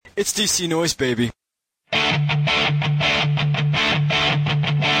It's DC Noise, baby.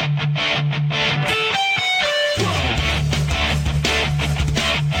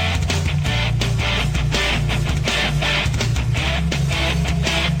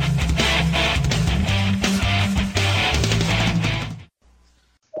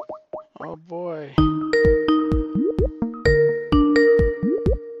 Oh boy.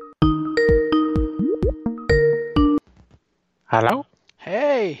 Hello?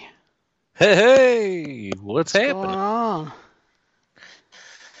 Hey. Hey, what's What's happening? going on?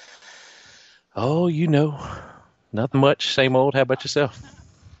 Oh, you know, nothing much. Same old. How about yourself?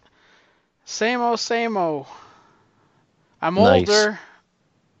 Same old, same old. I'm Nice. older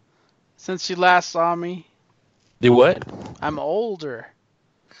since you last saw me. Do what? I'm older.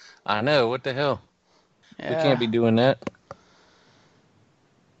 I know. What the hell? Yeah. We can't be doing that.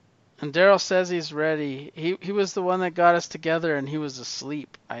 And Daryl says he's ready. He was the one that got us together, and he was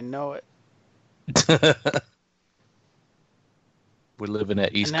asleep. I know it. We're living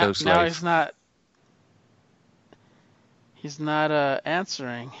that East And now, Coast now life. he's not. He's not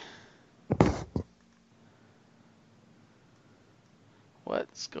answering.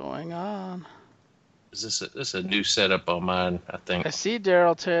 What's going on? Is this a new setup on mine? I think. I see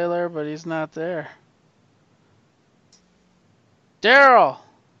Daryl Taylor, but he's not there. Daryl!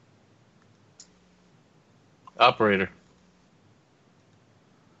 Operator.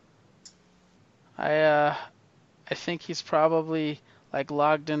 I think he's probably like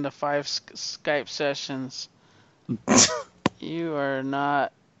logged into 5 Skype sessions. You are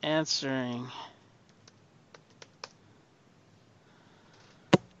not answering.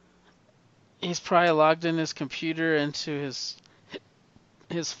 He's probably logged in his computer into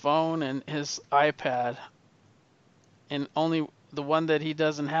his phone and his iPad. And only the one that he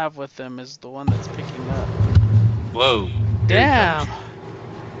doesn't have with him is the one that's picking up. Whoa. Damn.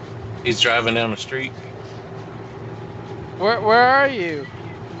 He's driving down the street. Where are you?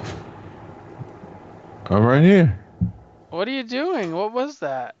 I'm right here. What are you doing? What was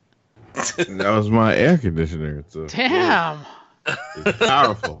that? That was my air conditioner. Damn. It's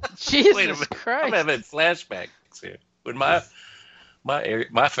powerful. Jesus Wait a minute. Christ. I'm having flashbacks here. When my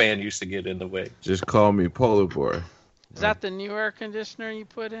fan used to get in the way. Just call me Polar Boy. Is that the new air conditioner you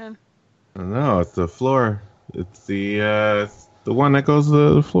put in? No, it's the floor. It's the one that goes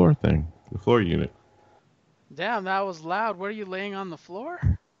to the floor thing. The floor unit. Damn, that was loud. What are you laying on the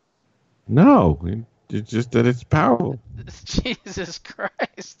floor? No, it's just that it's powerful. Jesus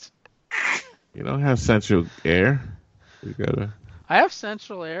Christ. You don't have central air. You gotta. I have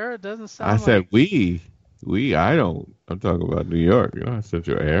central air. It doesn't sound I said like... we. I don't. I'm talking about New York. You don't have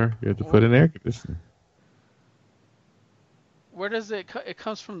central air. You have to put in air conditioning. Where does it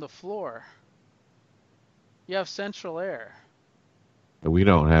comes from the floor. You have central air. We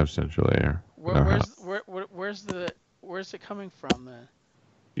don't have central air. Where's it coming from then?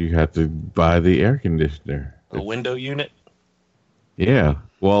 You have to buy the air conditioner. A window unit? Yeah.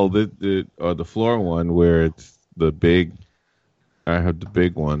 Well, the floor one where it's the big. I have the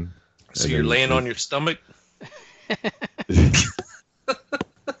big one. So you're laying on your stomach? And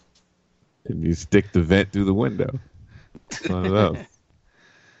you stick the vent through the window. One of those.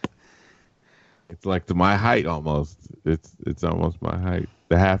 It's like my height almost. It's almost my height.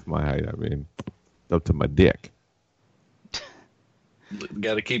 The half my height, I mean. Up to my dick.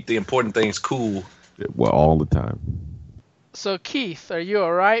 Got to keep the important things cool. Well, all the time. So Keith, are you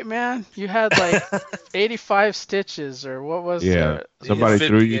alright, man? You had like 85 stitches, or what was Yeah. Somebody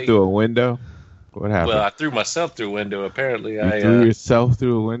threw you through a window? What happened? Well, I threw myself through a window, apparently. You threw yourself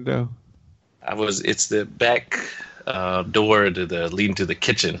through a window? It's the back door leading to the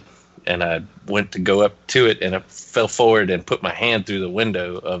kitchen. And I went to go up to it, and I fell forward and put my hand through the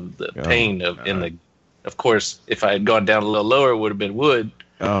window of the pane of course, if I had gone down a little lower, it would have been wood.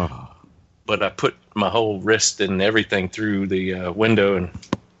 Oh. But I put my whole wrist and everything through the window. And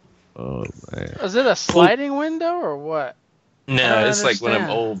oh, man. Is it a sliding window or what? No, it's like one of them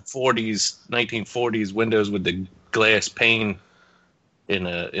old 1940s windows with the glass pane in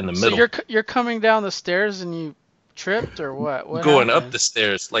the middle. So you're coming down the stairs and you tripped or what? What going happened? up the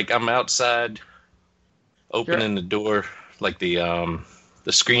stairs, like I'm outside opening the door, like the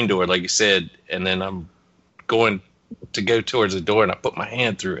screen door, like you said, and then I'm going to go towards the door, and I put my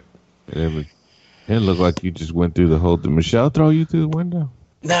hand through it. It looked like you just went through the whole. Did Michelle throw you through the window?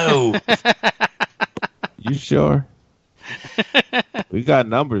 No. You sure? We got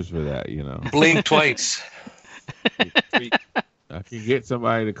numbers for that, you know. Blink twice. I can get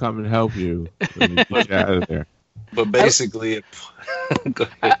somebody to come and help you when you get out of there. But basically, go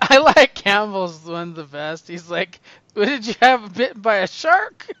I, ahead. I like Campbell's one the best. He's like, "What did you have bitten by a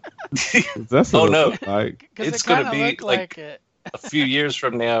shark?" That's Oh what it no, looked like. Because it's it gonna kind of be looked like it. a few years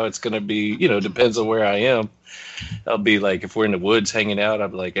from now. It's gonna be, depends on where I am. I'll be like, if we're in the woods hanging out, I'll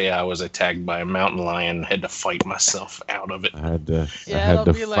be like, yeah, I was attacked by a mountain lion, had to fight myself out of it. I had to Yeah,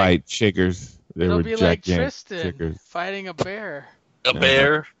 it'll be fight chiggers. They It'll were be like gigantic Tristan chiggers. fighting a bear. A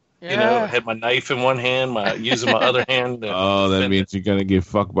bear, Yeah. had my knife in one hand, using my other hand. Oh, that means you're gonna get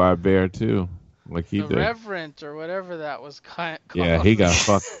fucked by a bear too, like he the did. Reverend or whatever that was called. Yeah, he got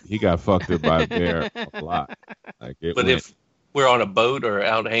fucked. He got fucked up by a bear a lot. Like it But went, if we're on a boat or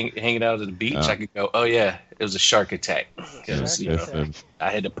out hanging out at the beach, I could go, oh yeah, it was a shark attack. 'Cause, listen,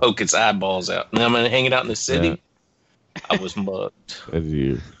 I had to poke its eyeballs out. And I'm hanging out in the city. I was mugged. as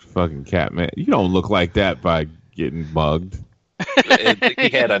you fucking cat man, you don't look like that by getting mugged. He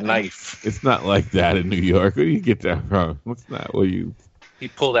had a knife. It's not like that in New York. Where do you get that from? What's not where you? He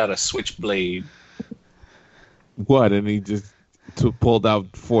pulled out a switchblade. What? And he just pulled out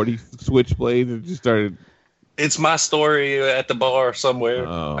 40 switchblades and just started. It's my story at the bar somewhere.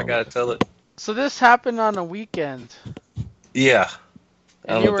 Oh. I gotta tell it. So this happened on a weekend. Yeah.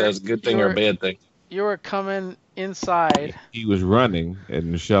 I And don't know if that's a good thing or a bad thing. You were coming inside. He was running,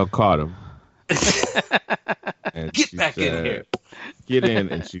 and Michelle caught him. And Get she back in said, here. Get in,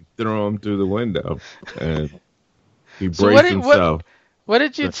 and she threw him through the window, and he So braced himself. What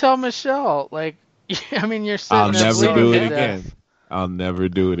did you tell Michelle? Like, I mean, you're sitting I'll there never bleeding do to it death. again. I'll never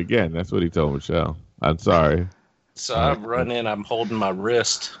do it again. That's what he told Michelle. I'm sorry. So I run in, I'm holding my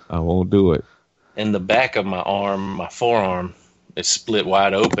wrist. I won't do it. In the back of my arm, my forearm, is split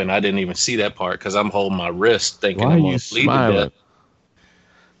wide open. I didn't even see that part because I'm holding my wrist thinking Why are I'm you going to bleed to smiling? death.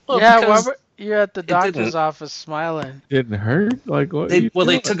 Well, Yeah, why because were you at the doctor's didn't. office smiling? Didn't hurt? Like what? they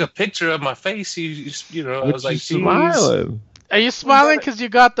took a picture of my face. I was like, "Geez, "Geez." smiling. Are you smiling because you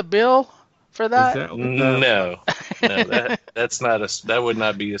got the bill for Is that? that what No, that's not that would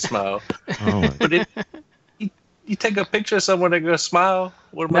not be a smile. Oh, my- But you take a picture of someone and go smile.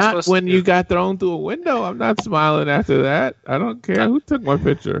 What am I not supposed when to do? you got thrown through a window. I'm not smiling after that. I don't care who took my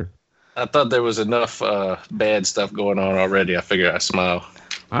picture. I thought there was enough bad stuff going on already. I figured I smile.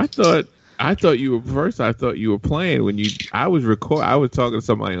 I thought you were first. I thought you were playing when you. I was talking to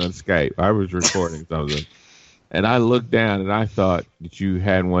somebody on Skype. I was recording something, and I looked down and I thought that you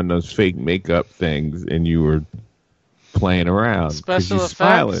had one of those fake makeup things and you were playing around. 'Cause Special you effects.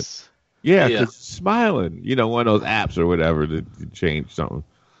 Smiling. Yeah, Yeah. because smiling. You know, one of those apps or whatever to change something.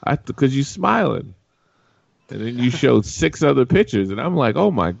 Because you smiling, and then you showed 6 other pictures, and I'm like,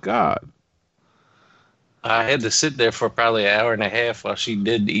 oh my god. I had to sit there for probably an hour and a half while she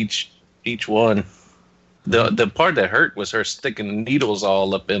did each one. The part that hurt was her sticking needles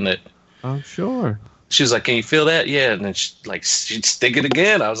all up in it. I'm sure. She was like, "Can you feel that?" Yeah, and then she'd stick it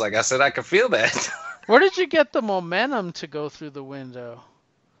again. I was like, "I said I could feel that." Where did you get the momentum to go through the window?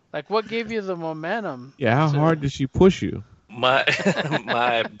 Like, what gave you the momentum? Yeah, how hard did she push you? my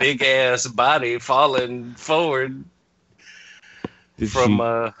my big ass body falling forward Did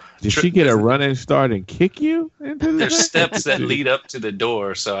from she get a running start and kick you into the There's thing? steps that lead up to the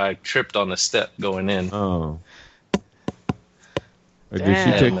door, so I tripped on the step going in. Oh. Or did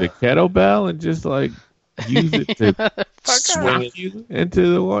Damn. she take the kettlebell and just like use it to Fuck Swing off. it. you into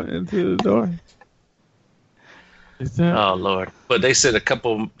the door? Is that? Oh Lord! But they said a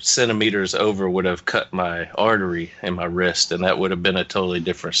couple centimeters over would have cut my artery in my wrist, and that would have been a totally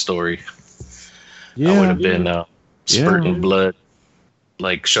different story. I would have been spurting blood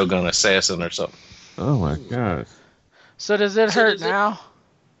like Shogun Assassin or something. Oh my gosh. So does it hurt now?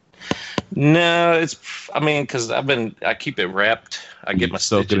 No, I mean, because I keep it wrapped. I get my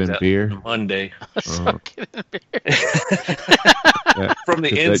soak it stitches in out beer? on Monday Soak it in beer. Yeah. from the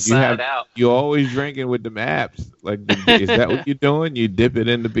 'Cause that inside out. You're always drinking with the apps. Like, is that what you're doing? You dip it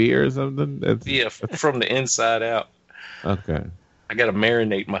in the beer or something? That's Yeah, from the inside out. okay. I got to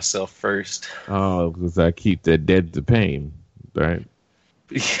marinate myself first. Oh, because I keep that dead to pain, right?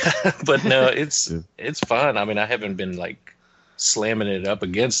 Yeah, but no, it's fun. I mean, I haven't been like slamming it up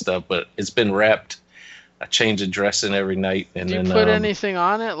against stuff, but it's been wrapped. I change the dressing every night, and Do you then put anything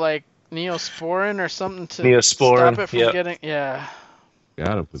on it, like Neosporin or something to Neosporin, stop it from yep. getting? Yeah.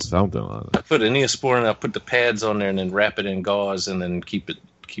 Gotta put something on I it. put a Neosporin. I put the pads on there, and then wrap it in gauze, and then keep it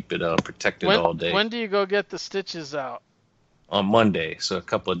protected all day. When do you go get the stitches out? On Monday, so a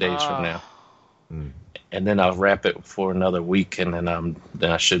couple of days from now. And then I'll wrap it for another week, and then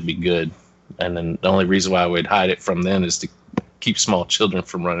I should be good. And then the only reason why I would hide it from then is to keep small children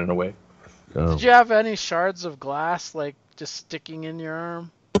from running away. Oh. Did you have any shards of glass like just sticking in your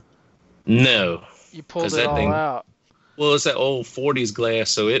arm? No, You pulled 'Cause it that all thing- out. Well, it's that old 40s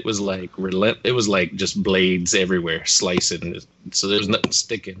glass, so it was like it was like just blades everywhere, slicing. So there's nothing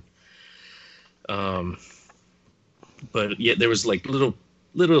sticking. But yeah, there was like little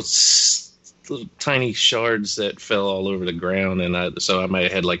tiny shards that fell all over the ground, and so I might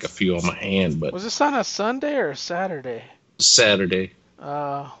have had like a few on my hand. But Was this on a Sunday or a Saturday? Saturday,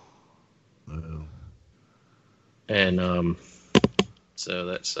 Uh, Wow. and so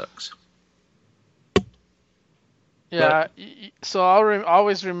that sucks. yeah. So I'll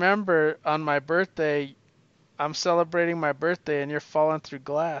always remember on my birthday, I'm celebrating my birthday, and you're falling through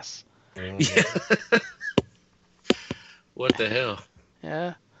glass. Yeah. What the hell?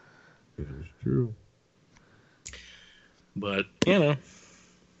 Yeah. It is true. But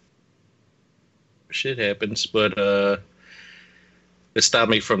shit happens. But it stopped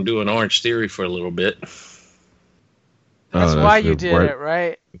me from doing Orange Theory for a little bit. That's why you did right. it,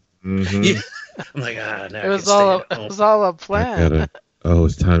 right? Mm-hmm. Yeah. I'm like, now It I was can all stay at home. it was all a plan. Oh,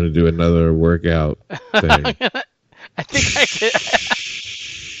 it's time to do another workout thing. I think I could.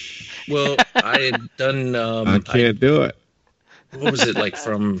 Well, I had done. I can't do it. What was it like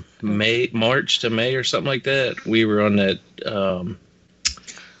from March to May or something like that? We were on that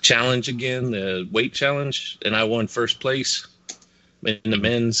challenge again, the weight challenge, and I won first place in the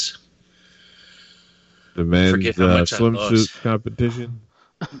men's. The men's Forget how much I swimsuit lost. competition.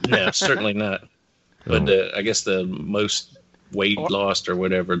 No, certainly not. But Oh. I guess the most weight lost or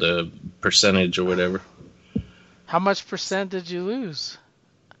whatever, the percentage or whatever. How much percent did you lose?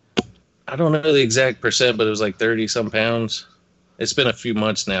 I don't know the exact percent, but it was like 30 some pounds. It's been a few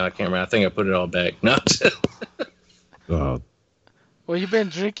months now. I can't remember. I think I put it all back. No. Oh, Well, you've been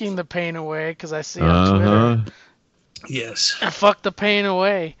drinking the pain away because I see on uh-huh. Twitter. Yes. Fuck the pain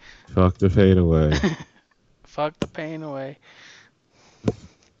away. Fuck the fade away. Fuck the pain away.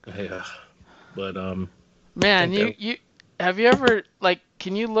 Yeah. But Man, think you have you ever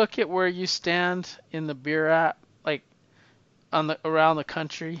can you look at where you stand in the beer app around the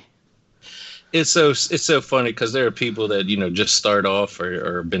country? it's so funny because there are people that just start off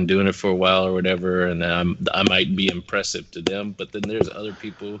or been doing it for a while or whatever, and I might be impressive to them, but then there's other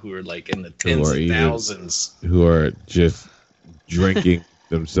people who are like in the tens of thousands, Who are just drinking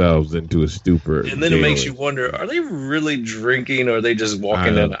themselves into a stupor. and then it makes you daily. wonder: are they really drinking, or are they just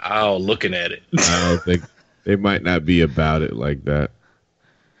walking down the aisle looking at it? I don't think they might not be about it like that.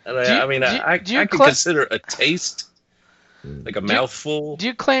 And I can consider a taste like a mouthful. Do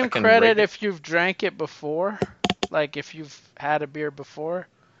you claim I can credit rate it. if you've drank it before? Like if you've had a beer before?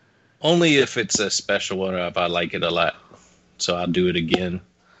 Only if it's a special one or if I like it a lot, so I'll do it again.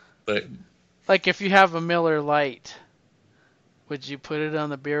 But Like if you have a Miller Lite, would you put it on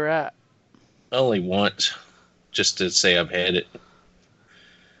the beer app? only once, just to say I've had it.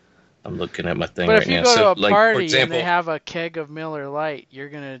 I'm looking at my thing But right if you now. go So, to a like, party for example, and they have a keg of Miller Lite, you're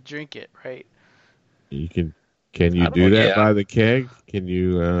gonna drink it, right? You can you I don't do know, that yeah. by the keg? Can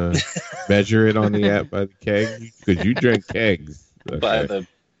you measure it on the app by the keg? Because you drink kegs. by Okay. the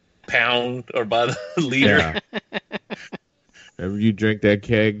pound or by the liter. Yeah. Remember you drink that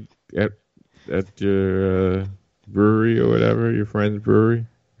keg at your brewery or whatever, your friend's brewery?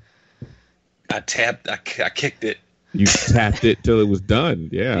 I kicked it. You tapped it till it was done.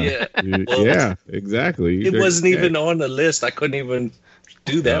 Yeah. Yeah. You- yeah, exactly. You It drink wasn't a even keg. on the list. I couldn't even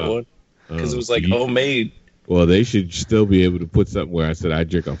do that Oh. one because it was like You- homemade. Well, they should still be able to put something where I said I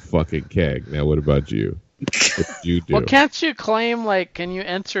drink a fucking keg. Now, what about you? What did you do? Well, can't you claim can you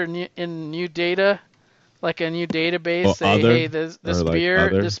enter in new data, like a new database? Oh, Say, other? hey, this Or like beer,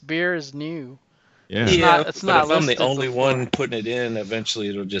 other? this beer is new. Yeah. not- it's but not if I'm the listed only before. one putting it in, eventually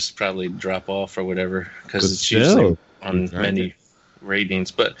it'll just probably drop off or whatever because But it's still, usually on exactly. many ratings.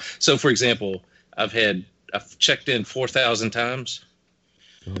 But so, for example, I've checked in 4,000 times,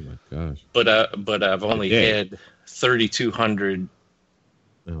 Oh my gosh. but I've only Okay. had 3,200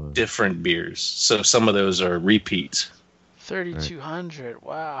 Oh, different beers. So some of those are repeats. 3,200.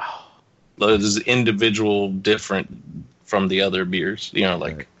 Wow. Those individual different from the other beers. Like.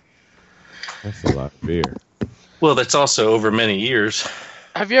 Right. that's a lot of beer. Well, that's also over many years.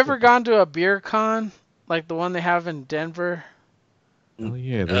 Have you ever gone to a beer con like the one they have in Denver? Oh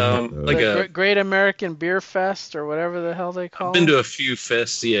yeah. they have those. Like The a- Great American Beer Fest or whatever the hell they call I've been it. to a few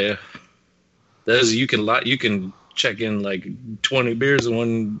fests, yeah. Those you can check in like 20 beers in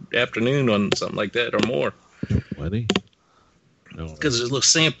one afternoon on something like that or more. 20? No. Because there's little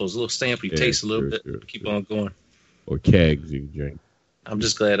samples, a little sample. You Yeah, taste a little true, bit, true, keep true. on going. Or kegs you drink. I'm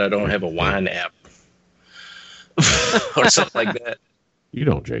just glad I don't have a wine app or something like that. You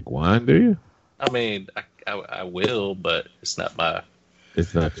don't drink wine, do you? I mean, I will, but it's not my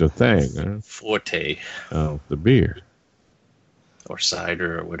It's not your thing, huh? forte. Oh, the beer. Or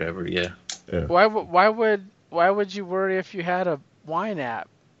cider or whatever, yeah. Why would you worry if you had a wine app?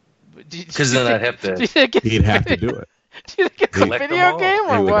 Because then I'd have to. He'd have to do it. Do you think it's a Collect them video all. game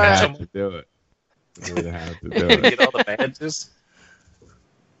He or would what? have to do it. He would have to do it. Get all the badges.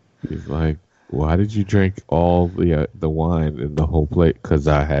 He's like, why did you drink all the wine in the whole plate? Because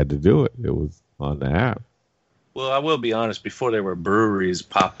I had to do it. It was on the app. Well, I will be honest. Before there were breweries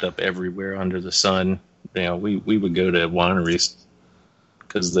popped up everywhere under the sun, we would go to wineries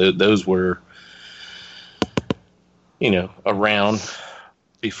because those were, around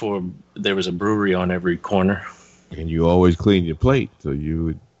before there was a brewery on every corner. And you always clean your plate, so you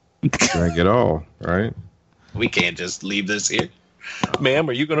would drink it all, right? We can't just leave this here. Ma'am,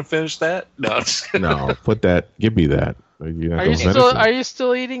 are you going to finish that? No. No, give me that. Are you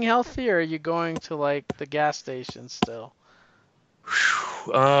still eating healthy, or are you going to like the gas station still?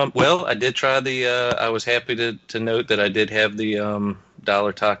 Well, I did try I was happy to note that I did have the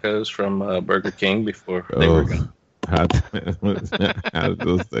dollar tacos from Burger King before they were gone. How did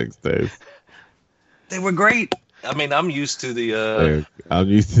those things taste? They were great. I mean, I'm used to the. I'm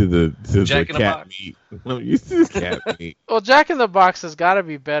used to the Jack in the cat Box. meat. I'm used to the cat meat. Well, Jack in the Box has got to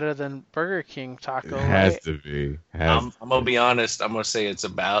be better than Burger King taco. It has right? to be. I'm gonna be honest. I'm gonna say it's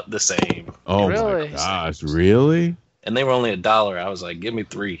about the same. Oh Really? my gosh! Really? And they were only $1. I was like, give me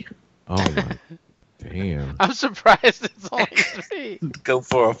 3. Oh my! Damn. I'm surprised it's only 3. Go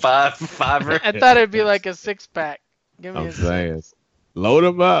for a fiver. I thought it'd be like a 6-pack. Give me I'm a saying, load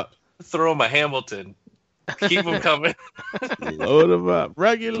them up. Throw them a Hamilton. Keep them coming. Load them up.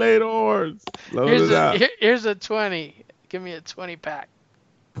 Regulators. Load it up. Here's a 20. Give me a 20-pack.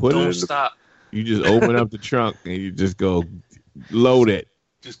 Put Don't it in stop. You just open up the trunk and you just go load it.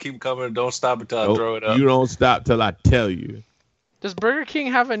 Just keep coming. Don't stop until I throw it up. You don't stop till I tell you. Does Burger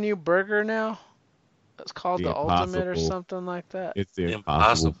King have a new burger now? It's called the Ultimate or Impossible. something like that. It's the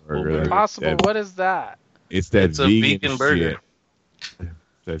Impossible Impossible Burger. Impossible. What is that? It's that It's a vegan burger. shit.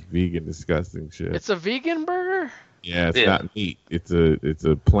 That vegan disgusting shit. It's a vegan burger? Yeah, it's Yeah. not meat. It's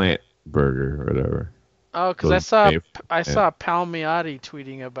a plant burger or whatever. Oh, because I saw Palmiotti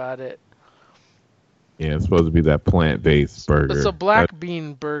tweeting about it. Yeah, it's supposed to be that plant-based burger. It's a black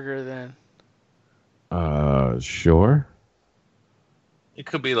bean burger then. Sure. It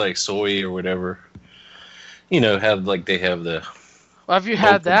could be like soy or whatever. They have the. Well, have you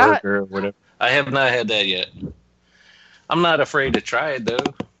had mocha that? burger or whatever. I have not had that yet. I'm not afraid to try it though.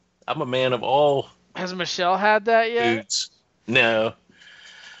 I'm a man of all Has Michelle had that yet? foods. No,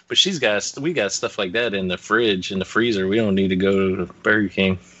 but we got stuff like that in the fridge, in the freezer. We don't need to go to Burger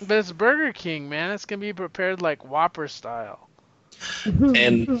King. But it's Burger King, man. It's gonna be prepared like Whopper style.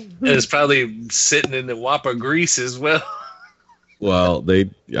 And it's probably sitting in the Whopper grease as well. Well,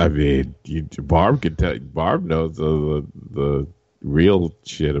 Barb can tell. Barb knows the real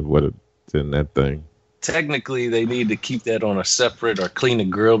shit of what's in that thing. Technically, they need to keep that on a separate or clean the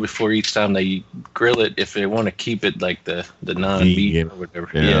grill before each time they grill it if they want to keep it like the non-meat Vegan. or whatever.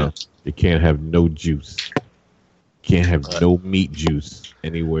 Yeah. You can't have no juice. Can't have no meat juice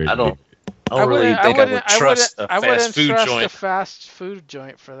anywhere. I don't really think I would trust a I wouldn't fast food trust joint. a fast food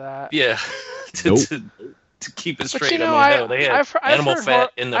joint for that. Yeah, Nope. to keep it But straight. you know, hell, they had I've animal heard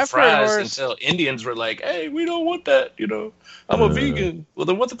fat in the I've heard fries horse- until Indians were like, "Hey, we don't want that." I'm a vegan. Well,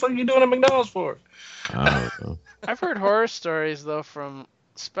 then what the fuck are you doing at McDonald's for? I don't know. I've heard horror stories though from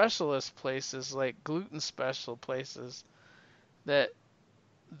specialist places like gluten special places that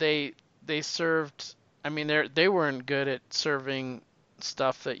they served. I mean, they weren't good at serving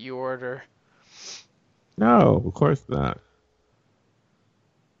stuff that you order. No, of course not.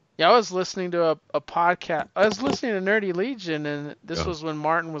 Yeah, I was listening to a podcast. I was listening to Nerdy Legion, and this Yeah. was when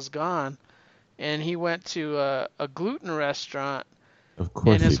Martin was gone, and he went to a gluten restaurant. Of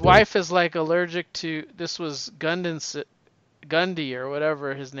course. And his he wife is like allergic to. This was Gundy or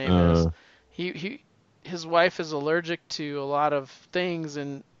whatever his name is. His wife is allergic to a lot of things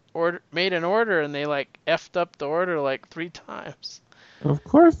and made an order and they like effed up the order like 3 times. does. Of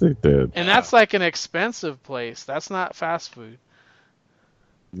course they did. And that's like an expensive place. That's not fast food.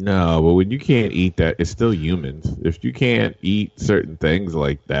 No, but when you can't eat that, it's still humans. If you can't eat certain things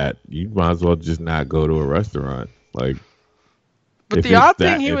like that, you might as well just not go to a restaurant. Like. But If the it's odd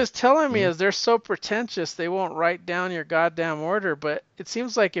that- thing he if- was telling me is they're so pretentious they won't write down your goddamn order. But it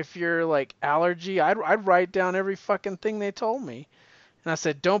seems like if you're like allergy, I'd write down every fucking thing they told me. And I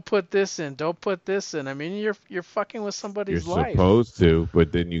said, don't put this in, don't put this in. I mean, you're fucking with somebody's You're life. supposed to,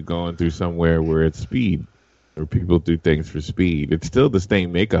 but then you're going through somewhere where it's speed, or people do things for speed. It's still the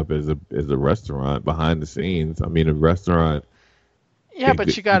same makeup as a restaurant behind the scenes. I mean, a restaurant Yeah,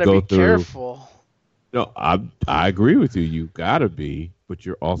 but you got to go be through. careful. No, I agree with you. You gotta be, but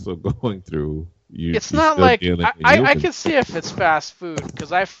you're also going through. It's you're not still like dealing in I human. can see if it's fast food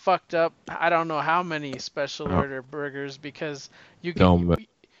because I fucked up. I don't know how many special Oh, order burgers because you get. don't.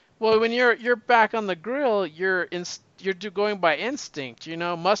 Well, when you're back on the grill, you're going by instinct.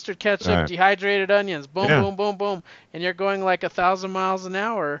 Mustard, All ketchup, right. dehydrated onions, boom, Yeah. boom, boom, boom, and you're going like 1,000 miles an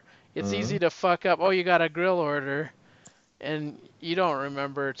hour. It's Uh-huh. easy to fuck up. Oh, you got a grill order, and you don't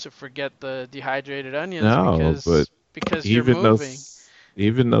remember to forget the dehydrated onions No, but because you're even moving.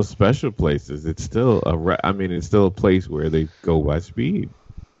 those special places, it's still I mean, it's still a place where they go by speed.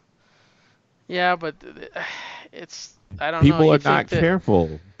 Yeah, but it's I don't know. People You are think not that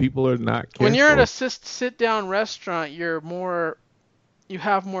careful. People are not when you're at a careful. sit-down restaurant, you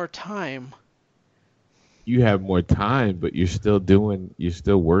have more time. You have more time, but you're still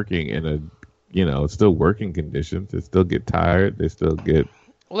working in it's still working conditions. They still get tired. They still get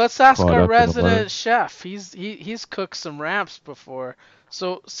Well, let's ask caught our up in the weather. resident chef. He's cooked some ramps before.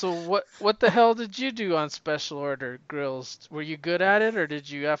 So what the hell did you do on special order grills? Were you good at it or did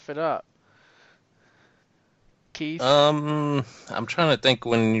you F it up, Keith? I'm trying to think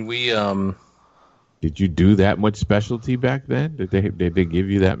when we Did you do that much specialty back then? Did they give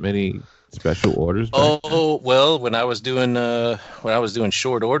you that many special orders back then? Oh well, when I was doing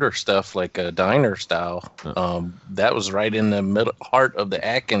short order stuff like a diner style, that was right in the middle heart of the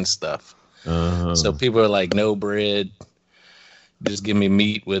Atkins stuff. Uh-huh. So people are like, no bread, just give me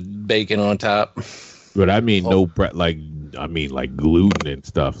meat with bacon on top. But I mean, no bread. Like gluten and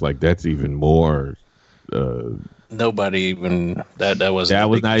stuff. Like that's even more. Nobody even that wasn't That a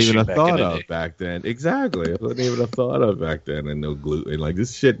was big not even issue a back in thought the of day. back then. Exactly, it wasn't even a thought of back then. And no gluten. Like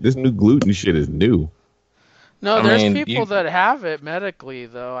this new gluten shit is new. No, I there's mean, people that have it medically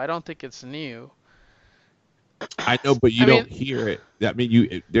though. I don't think it's new. I know, but you I mean, don't hear it. I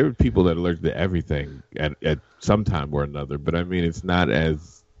mean, there are people that are allergic to everything at some time or another. But I mean,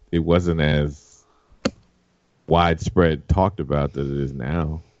 it wasn't as widespread talked about that it is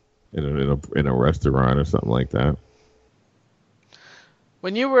now in a restaurant or something like that.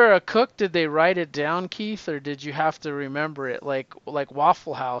 when you were a cook, did they write it down, Keith, or did you have to remember it like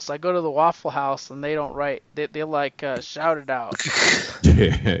Waffle House? I go to the Waffle House and they don't write. They like shout it out.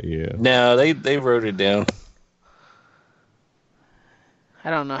 Yeah. No, they wrote it down. I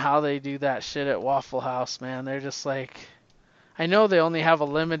don't know how they do that shit at Waffle House, man. They're just like, I know they only have a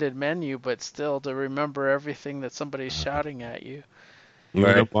limited menu, but still to remember everything that somebody's shouting at you. Even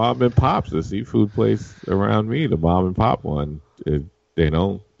the Right. Mom and Pops, the seafood place around me, the Mom and Pop one, they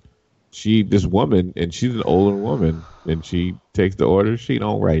don't. This woman, and she's an older woman, and she takes the order. She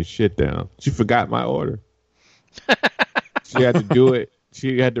don't write shit down. She forgot my order. She had to do it.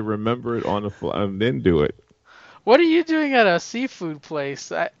 She had to remember it on the fly and then do it. What are you doing at a seafood place?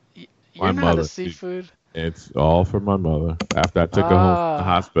 My You're not mother. a seafood. It's all for my mother. After I took her home from the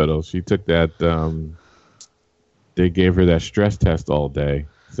hospital, she took that. They gave her that stress test all day,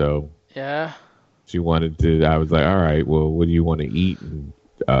 so Yeah. she wanted to. I was like, all right, well, what do you want to eat? And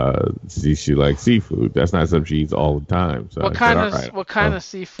she likes seafood. That's not something she eats all the time. So What I kind said, of all right. what kind of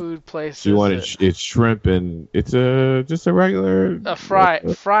seafood place She is wanted it? it's shrimp and it's just a regular A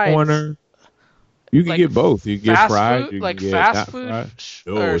fried corner. You can like get both. You can get fast fried. food, You can like get fast not food. fried.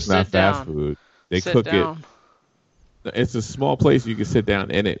 Or No, it's not sit fast down. food. They Sit cook down. it. It's a small place. You can sit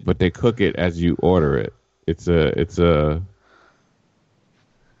down in it, but they cook it as you order it. It's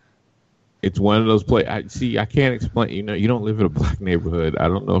one of those places. I can't explain. You don't live in a black neighborhood. I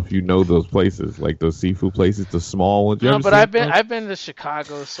don't know if you know those places, like those seafood places, the small ones. You No, ever but seen I've those? been to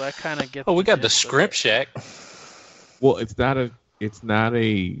Chicago, so I kind of get. Oh, we got the gist of Scrimp it. Shack. Well, it's not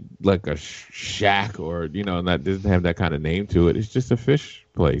a like a shack or that doesn't have that kind of name to it. It's just a fish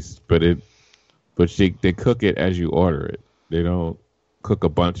place, but they cook it as you order it. They don't cook a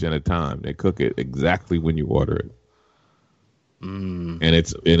bunch at a time. They cook it exactly when you order it. And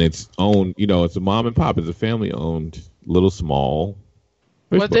it's own. It's a mom and pop. It's a family owned little small.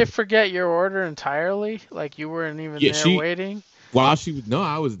 fish Would they place. forget your order entirely? Like you weren't even Yeah, there waiting? While she was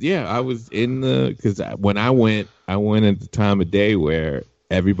I was in because when I went at the time of day where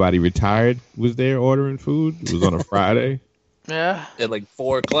everybody retired was there ordering food. It was on a Friday. Yeah. At like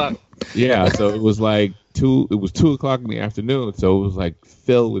 4:00. Yeah, so it was like 2:00 in the afternoon. So it was like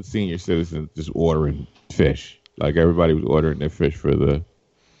filled with senior citizens just ordering fish. Like everybody was ordering their fish for the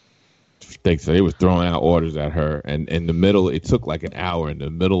thing. So they was throwing out orders at her, and in the middle, it took like an hour. In the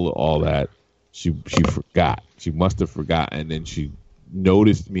middle of all that, she forgot. She must have forgotten, and then she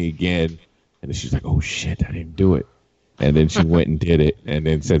noticed me again, and then she's like, "Oh shit, I didn't do it." And then she went and did it, and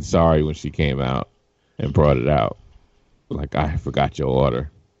then said sorry when she came out and brought it out. Like, I forgot your order.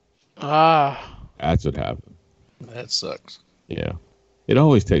 Ah. That's what happened. That sucks. Yeah. It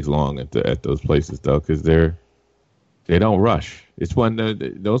always takes long at those places, though, because they don't rush. It's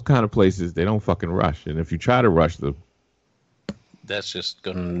those kind of places, they don't fucking rush. And if you try to rush them, that's just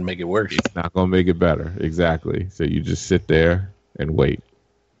going to make it worse. It's not going to make it better. Exactly. So you just sit there and wait.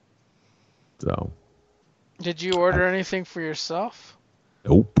 So. Did you order anything for yourself?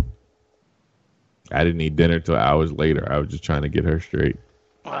 Nope. I didn't eat dinner till hours later. I was just trying to get her straight.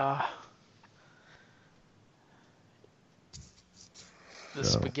 The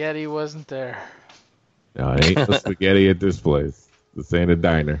spaghetti wasn't there. No, it ain't no spaghetti at this place. This ain't a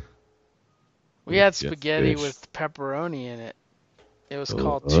diner. We had spaghetti with pepperoni in it. It was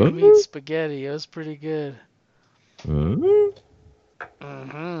called two meat spaghetti. It was pretty good.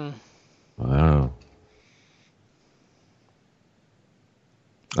 Wow.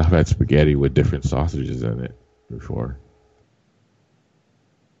 I've had spaghetti with different sausages in it before.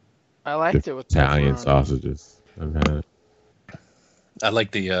 I liked it with Italian pepperoni. Sausages. I've had it. I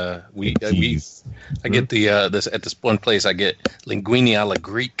like the I get this at this one place. I get linguine alla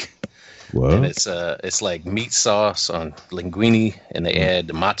Greek. What? And it's like meat sauce on linguine, and they add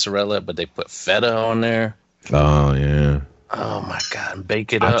the mozzarella, but they put feta on there. Oh yeah. Oh my god, and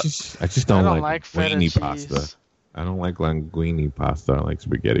bake it up. I just don't like linguine pasta. I don't like linguine pasta. I like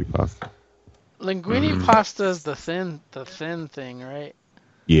spaghetti pasta. Linguine pasta is the thin thing, right?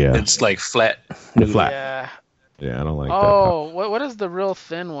 Yeah. It's like flat. Flat. Yeah. Yeah, I don't like that. Oh, what is the real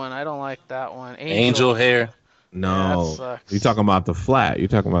thin one? I don't like that one. Angel hair. No. that sucks. You're talking about the flat. You're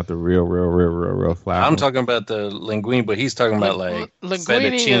talking about the real flat. I'm talking about the linguine, but he's talking about like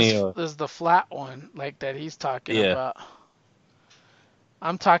fettuccine. Is the flat one like that he's talking Yeah. about.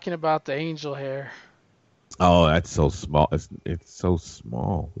 I'm talking about the angel hair. Oh, that's so small. It's so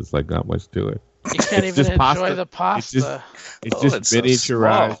small. It's like not much to it. You can't even enjoy the pasta. It's just it's so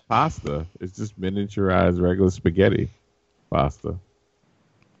miniaturized small. pasta. It's just miniaturized regular spaghetti pasta.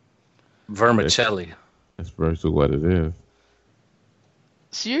 Vermicelli. That's virtually what it is.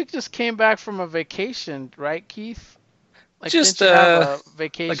 So you just came back from a vacation, right, Keith? Like, Just didn't you have a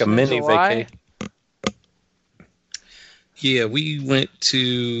vacation like a in mini July? vacation. Yeah, we went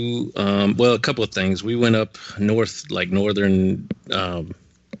to a couple of things. We went up north, like northern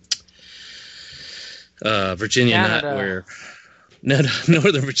Virginia, Canada.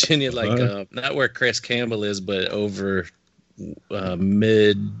 Northern Virginia, like not where Chris Campbell is, but over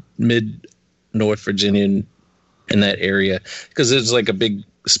mid North Virginia in that area, because it's like a big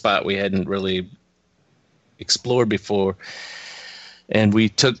spot we hadn't really explored before. And we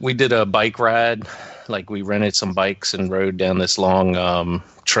did a bike ride. Like, we rented some bikes and rode down this long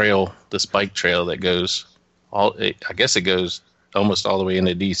trail, this bike trail that goes I guess it goes almost all the way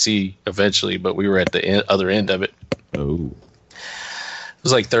into DC eventually, but we were at the other end of it. Oh. It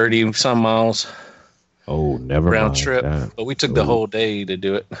was like 30 some miles. Oh, never round mind trip. that. But we took the whole day to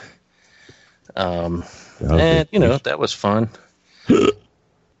do it. And that was fun.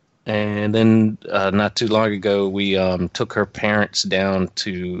 And then not too long ago, we took her parents down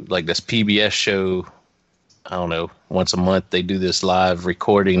to like this PBS show. I don't know, once a month they do this live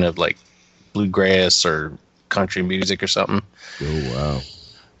recording of like bluegrass or country music or something. Oh, wow.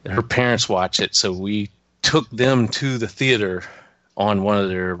 Her parents watch it, so we took them to the theater on one of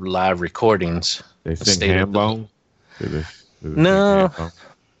their live recordings. They sing Hambone? No,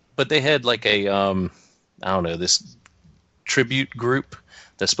 but they had like a I don't know, this tribute group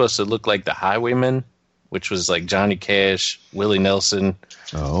that's supposed to look like the Highwaymen, which was like Johnny Cash, Willie Nelson.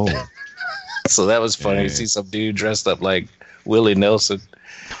 Oh. So that was funny to see some dude dressed up like Willie Nelson.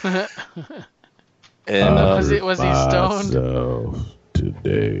 And was he stoned? So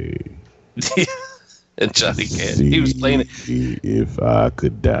today. And Johnny Cash, he was playing it. If I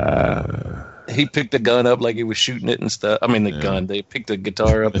could die. He picked the gun up like he was shooting it and stuff. I mean, the gun. They picked the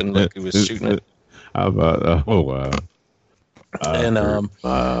guitar up and like he was shooting it. How about? Oh wow. And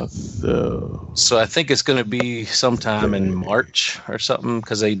so I think it's going to be sometime in March or something,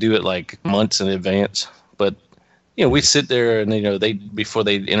 because they do it like months in advance. But we sit there and they before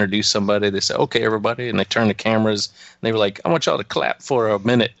they introduce somebody, they say, "Okay, everybody," and they turn the cameras and they were like, "I want y'all to clap for a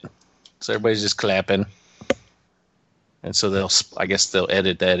minute." So everybody's just clapping, and so I guess they'll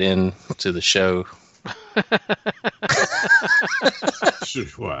edit that in to the show.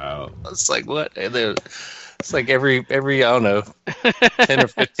 Wow. It's like, what? And it's like every I don't know, 10 or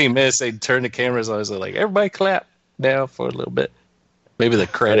 15 minutes they turn the cameras on. So like, everybody clap now for a little bit. Maybe the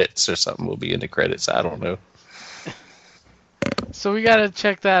credits or something will be in the credits. I don't know. So we got to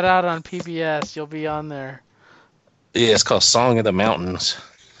check that out on PBS. You'll be on there. Yeah, it's called Song of the Mountains.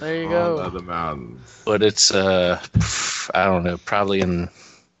 There you On go. the mountains. But it's I don't know, probably in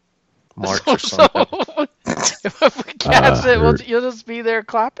March or something. If we catch it, you'll just be there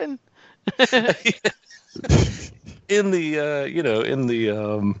clapping. In the in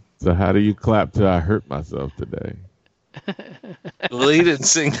the So how do you clap till I hurt myself today? well, he didn't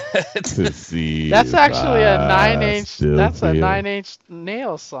sing that. To see. That's actually a I 9-inch. still That's a feel- 9-inch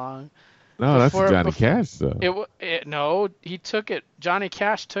Nail song. No, that's a Johnny Cash though. No, he took it. Johnny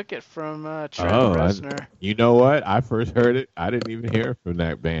Cash took it from Trent Oh, Reznor. You know what? I first heard it. I didn't even hear it from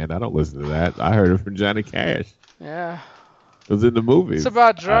that band. I don't listen to that. I heard it from Johnny Cash. Yeah. It was in the movie. It's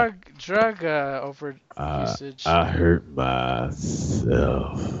about drug over usage. I hurt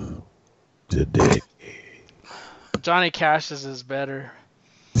myself today Johnny Cash's is better.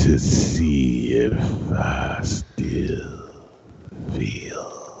 to see if I still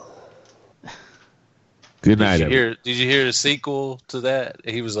feel. Good night. Did you hear the sequel to that?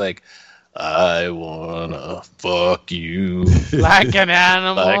 He was like, I wanna fuck you Like an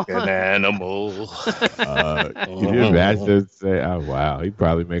animal. like an animal. Can you imagine? Say, oh wow, he'd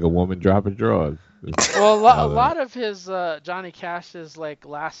probably make a woman drop her drawers. Well, a lot of his Johnny Cash's like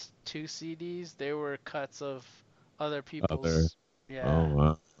last 2 CDs, they were cuts of other people's. Yeah. Oh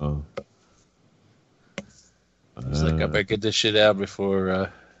wow. Oh. He's like, I better get this shit out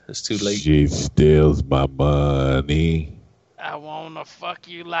before it's too late. She steals my money. I wanna fuck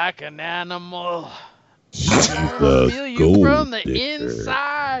you like an animal. She's I a feel you gold from the digger.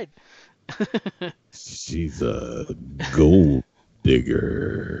 inside. She's a gold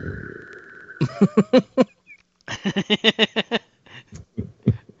digger.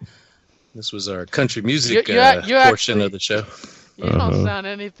 This was our country music You portion actually- of the show. You don't sound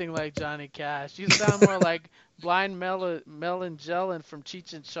anything like Johnny Cash. You sound more like Blind Melon Jellin from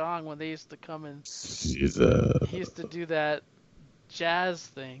Cheech and Chong when they used to come and She's he used to do that jazz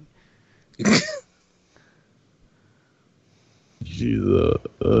thing. She's a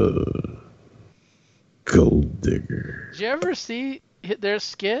gold digger. Did you ever see their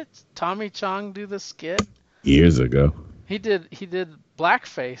skit? Tommy Chong do the skit? Years ago. He did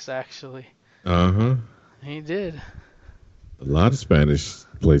blackface actually. Uh-huh. He did. A lot of Spanish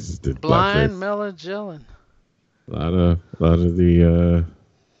places did Blind blackface. Melon Jellin. A lot of the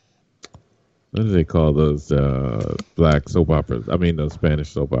what do they call those black soap operas? I mean those Spanish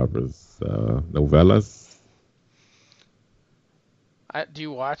soap operas, novelas. Do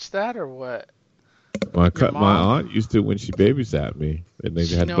you watch that or what? My Your mom? aunt used to when she babysat me, and they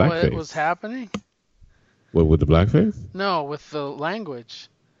Did you had know blackface. what was happening? What with the blackface? No, with the language.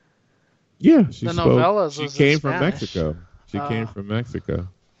 Yeah, The novellas She was in came from Spanish. Mexico. She came from Mexico.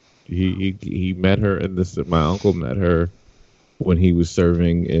 He met her, and my uncle met her when he was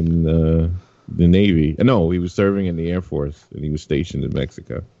serving in the Navy. No, he was serving in the Air Force, and he was stationed in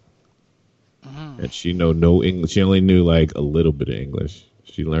Mexico. Mm-hmm. And she know no English. She only knew like a little bit of English.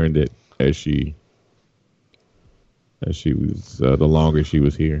 She learned it as she was the longer she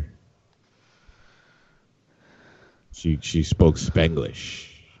was here. She spoke Spanglish.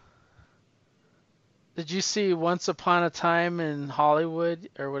 Did you see Once Upon a Time in Hollywood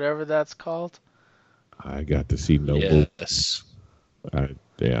or whatever that's called? I got to see Noble. Yes. I'm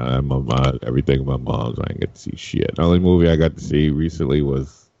everything my mom's. I didn't get to see shit. The only movie I got to see recently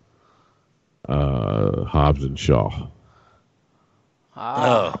was Hobbs and Shaw.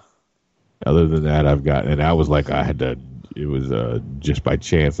 Ah. Oh. Other than that, and I was like, it was just by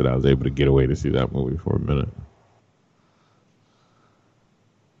chance that I was able to get away to see that movie for a minute.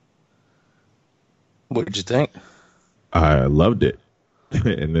 What did you think? I loved it.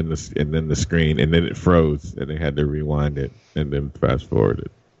 and then the screen, and then it froze, and they had to rewind it and then fast forward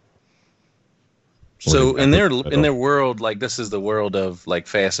it. So in their world, like this is the world of like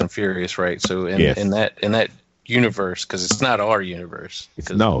Fast and Furious, right? So in that universe, because it's not our universe. It's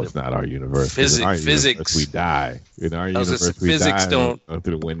not our universe. Physics. We die. In our universe, we physics die don't go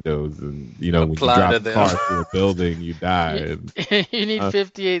through the windows, and when you apply drop to a them. car through a building, you die. You need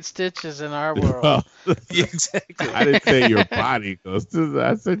 58 stitches in our world. Yeah, exactly. I didn't say your body goes through.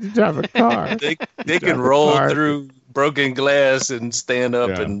 I said you drive a car. They Drive can a roll car. through broken glass and stand up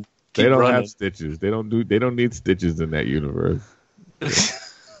Yeah. and keep They don't running. have stitches. They don't need stitches in that universe.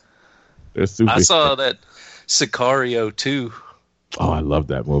 They're super. I saw that Sicario 2. Oh, I love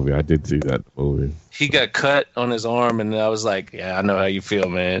that movie. I did see that movie. He got cut on his arm, and I was like, "Yeah, I know how you feel,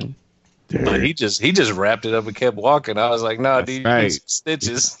 man." But he just wrapped it up and kept walking. I was like, "No, That's dude, right. need some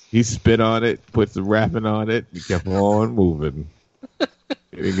stitches." He spit on it, put some wrapping on it, and kept on moving. He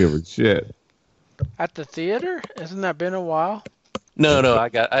didn't give a shit. At the theater? Hasn't that been a while? No, I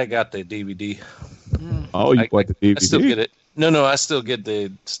got the DVD. Oh, you bought the DVD? I still get it. No, I still get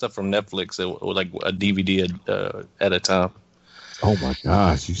the stuff from Netflix, like a DVD at a time. Oh my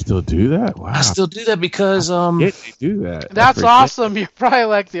gosh, you still do that? Wow. I still do that because Yeah, they do that. That's awesome. You're probably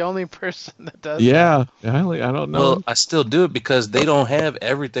like the only person that does. Yeah, I don't know. Well, I still do it because they don't have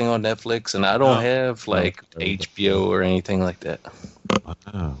everything on Netflix, and I don't have like HBO or anything like that.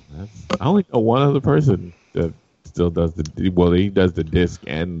 Wow, I only know one other person that still does he does the disc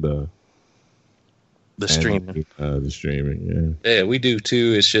and the streaming. The streaming, yeah. Yeah, we do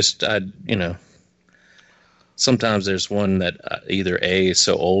too. It's just sometimes there's one that either A, is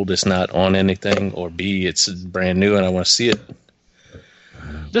so old it's not on anything, or B, it's brand new and I want to see it.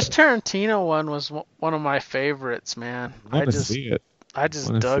 This Tarantino one was one of my favorites, man. I just see it. I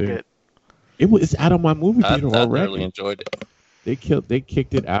just dug it. It's out of my movie theater already. I really enjoyed it. They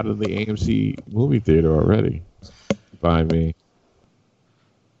kicked it out of the AMC movie theater already by me.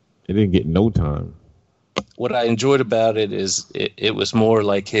 It didn't get no time. What I enjoyed about it is it was more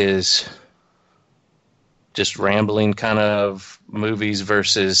like his just rambling kind of movies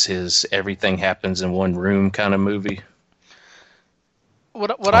versus his everything happens in one room kind of movie.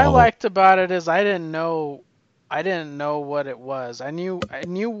 What I liked about it is I didn't know what it was. I knew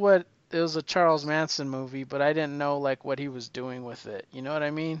what it was, a Charles Manson movie, but I didn't know like what he was doing with it. You know what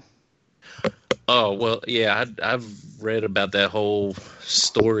I mean? Oh, well, yeah, I've read about that whole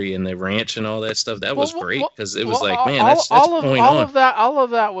story and the ranch and all that stuff. That was great because it was like, man, that's all of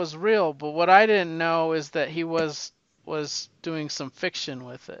that was real. But what I didn't know is that he was doing some fiction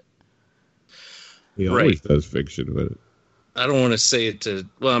with it. He always does fiction with it. I don't want to say it to.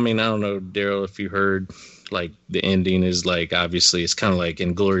 Well, I mean, I don't know, Daryl, if you heard, like the ending is like obviously it's kind of like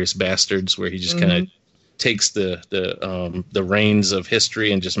Inglourious Bastards, where he just kind of takes the reins of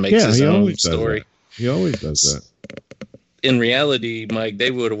history and just makes his own story. He always does that. In reality, Mike,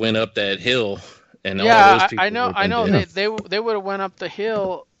 they would have went up that hill, and all those people. I know. They would have went up the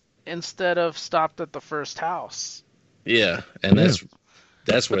hill instead of stopped at the first house. Yeah, and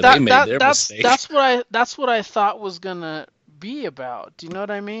that's where they made their mistake. That's what I thought was gonna be about. Do you know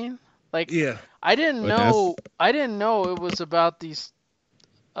what I mean? Like, yeah, I didn't know it was about these.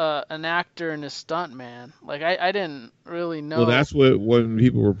 An actor and a stuntman. Like I didn't really know. Well, that's what when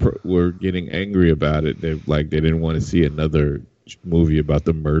people were getting angry about it. They didn't want to see another movie about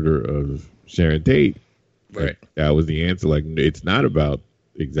the murder of Sharon Tate. Right. Like, that was the answer. Like, it's not about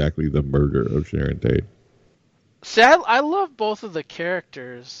exactly the murder of Sharon Tate. See, I love both of the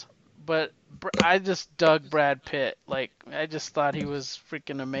characters, but I just dug Brad Pitt. Like, I just thought he was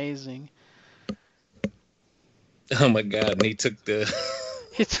freaking amazing. Oh my God! And he took the.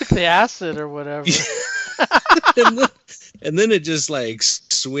 He took the acid or whatever. and then it just like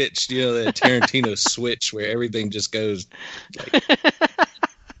switched, that Tarantino switch where everything just goes like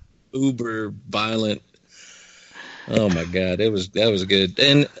uber violent. Oh my God, that was good.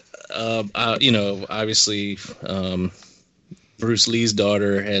 And obviously Bruce Lee's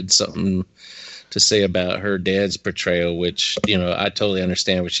daughter had something to say about her dad's portrayal, which I totally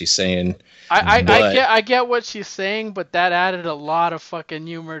understand what she's saying. I get what she's saying, but that added a lot of fucking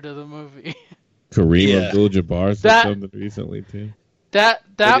humor to the movie. Kareem Abdul-Jabbar said something recently too.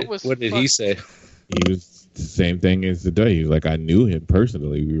 What did he say? He was the same thing as today. He was like, I knew him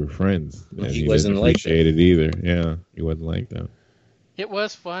personally. We were friends. And he wasn't didn't like appreciate it either. Yeah, he wasn't like that. It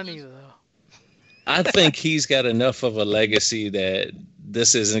was funny though. I think he's got enough of a legacy that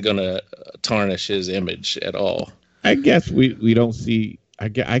this isn't going to tarnish his image at all. I guess we don't see. I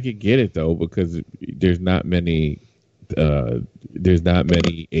could get it though, because there's not many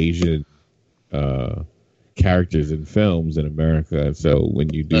Asian characters in films in America. So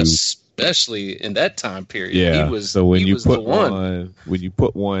when you do, especially in that time period, yeah. He was, so when he you was put the one, when you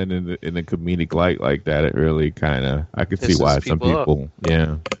put one in a comedic light like that, it really kind of, I could see why some people,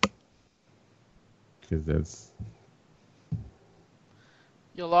 yeah, because that's.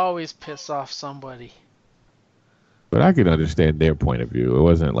 You'll always piss off somebody. But I can understand their point of view. It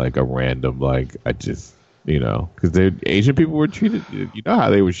wasn't like a random, like, I just, because the Asian people were treated, how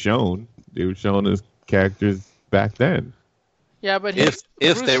they were shown. They were shown as characters back then. Yeah, but if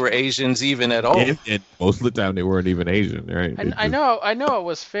they were Asians even at all. And most of the time they weren't even Asian, right? I know it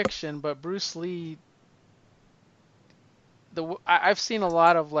was fiction, but Bruce Lee, I've seen a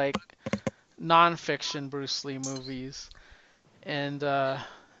lot of, like, non-fiction Bruce Lee movies. And I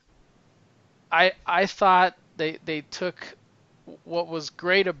thought they took what was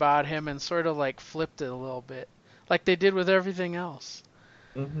great about him and sort of like flipped it a little bit, like they did with everything else.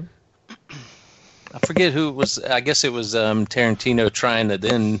 Mm-hmm. I forget who it was. I guess it was Tarantino trying to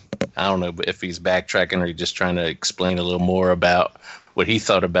then, I don't know if he's backtracking or he's just trying to explain a little more about what he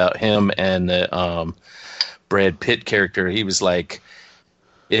thought about him and the Brad Pitt character, he was like,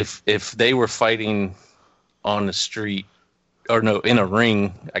 if they were fighting on the street, or no, in a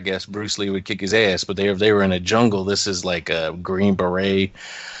ring, I guess Bruce Lee would kick his ass. But if they were in a jungle, this is like a Green Beret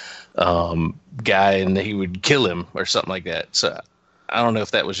guy, and he would kill him or something like that. So I don't know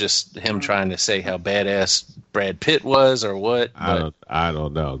if that was just him trying to say how badass Brad Pitt was or what. I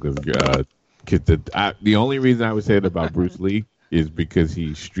don't know, because the only reason I would say it about Bruce Lee is because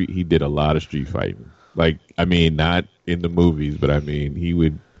he did a lot of street fighting. Like, I mean, not in the movies, but I mean,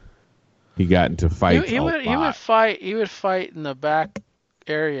 he got into fights. He would fight in the back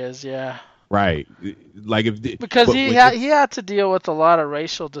areas, yeah. Right, like because he had to deal with a lot of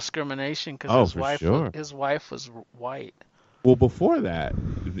racial discrimination because his wife was white. Well, before that,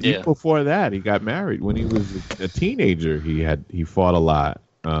 even before that, he got married when he was a teenager. He fought a lot.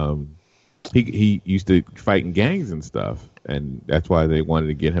 He used to fight in gangs and stuff, and that's why they wanted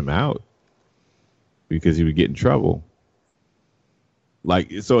to get him out, because he would get in trouble. Like,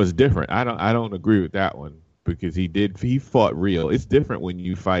 so it's different. I don't agree with that one, because he fought real. It's different when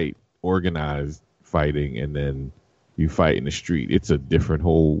you fight organized fighting and then you fight in the street. It's a different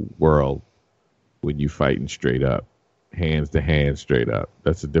whole world when you fighting straight up, hands to hand, straight up.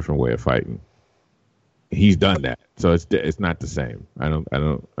 That's a different way of fighting. He's done that, so it's not the same. I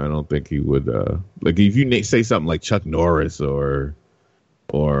don't think he would like, if you say something like Chuck Norris or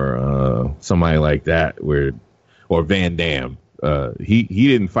somebody like that, or Van Damme. He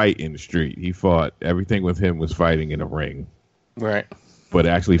didn't fight in the street. He fought. Everything with him was fighting in a ring. Right. But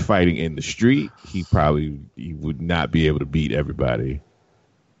actually fighting in the street, he would not be able to beat everybody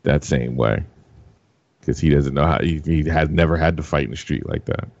that same way, because he doesn't know how. He has never had to fight in the street like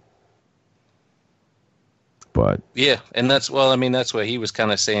that. But yeah, and that's what he was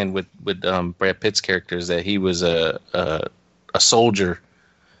kind of saying with Brad Pitt's characters, that he was a soldier.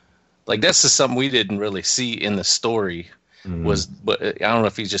 Like, that's just something we didn't really see in the story. But I don't know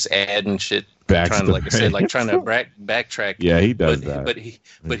if he's just adding shit, trying to backtrack. Yeah, he does that.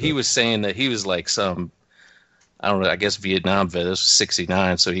 But he was saying that he was like some, I don't know, I guess Vietnam vet. This was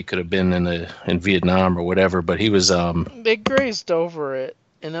 '69, so he could have been in Vietnam or whatever. But he was they grazed over it.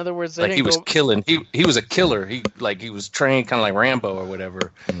 In other words, he was killing. He was a killer. He was trained kind of like Rambo or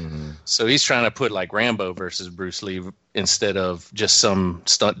whatever. Mm-hmm. So he's trying to put like Rambo versus Bruce Lee instead of just some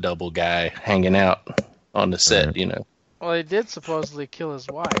stunt double guy hanging out on the set, Right. you know. Well, he did supposedly kill his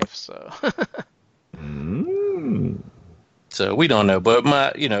wife, so. So we don't know, but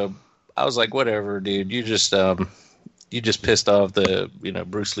I was like, whatever, dude. You just pissed off the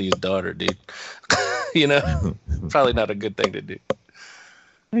Bruce Lee's daughter, dude. Probably not a good thing to do.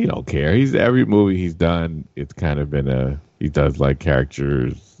 He don't care. Every movie he's done, it's kind of been he does like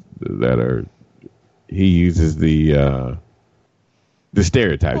characters that he uses the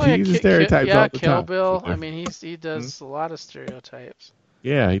stereotypes. Well, he uses stereotypes all the Kill time. Bill. I mean, he does a lot of stereotypes.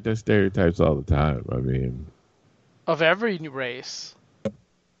 Yeah, he does stereotypes all the time. I mean, of every race.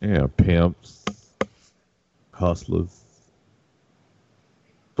 Yeah, pimps, hustlers,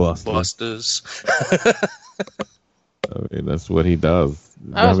 busters. I mean, that's what he does.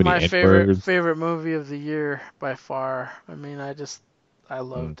 That was my favorite movie of the year by far. I mean, I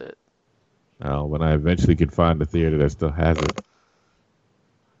loved it. When I eventually could find a theater that still has it.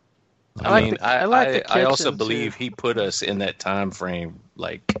 I also believe he put us in that time frame,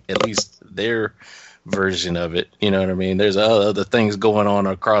 like at least their version of it. You know what I mean? There's other things going on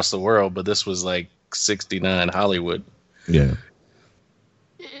across the world, but this was like '69 Hollywood. Yeah.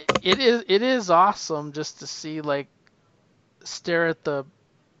 It is awesome just to see, like, stare at the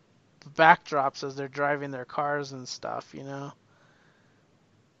backdrops as they're driving their cars and stuff, you know?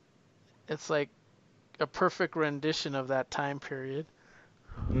 It's like a perfect rendition of that time period.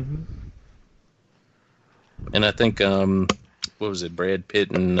 Mm-hmm. And I think, what was it, Brad Pitt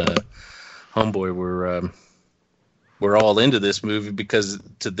and Homeboy were all into this movie because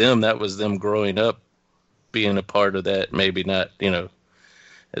to them, that was them growing up being a part of that, maybe not,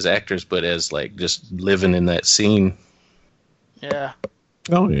 as actors, but as like just living in that scene. Yeah.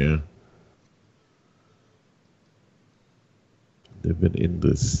 Oh, yeah. Living in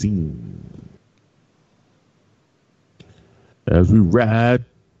the scene. As we ride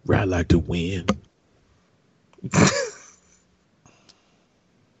like the wind.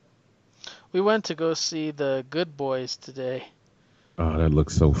 We went to go see The Good Boys today. Oh, that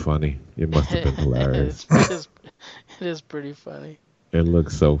looks so funny. It must have been hilarious. It is pretty funny. It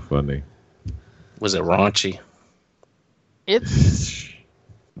looks so funny. Was it raunchy? It's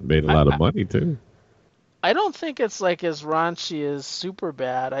made a lot of money too. I don't think it's like as raunchy as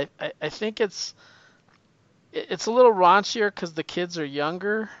Superbad. I think it's a little raunchier because the kids are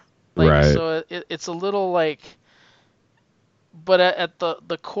younger, Like, Right. so it's a little like, but at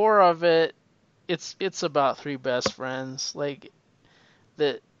the core of it, it's about three best friends. Like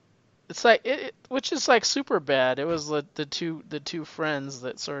that, it's like which is like super bad. It was the two friends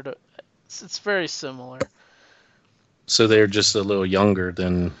that sort of, it's very similar. So they're just a little younger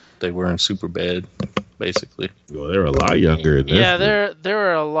than they were in Superbad, basically. Well, they're a lot younger in this. Yeah, one.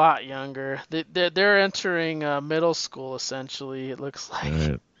 they're a lot younger. They're entering middle school essentially. It looks like.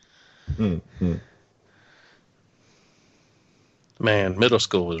 Right. Hmm. Man, middle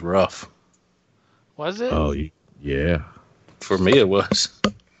school was rough. Was it? Oh, yeah. For me, it was.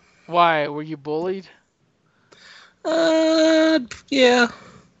 Why were you bullied? Yeah.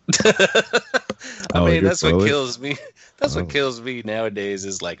 I Oh, mean, you're that's what bullied? kills me. That's what kills me nowadays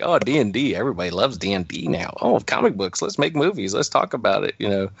is like, oh, D&D. Everybody loves D&D now. Oh, comic books. Let's make movies. Let's talk about it. You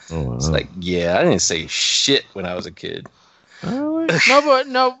know, Oh, wow. it's like, yeah, I didn't say shit when I was a kid. Oh,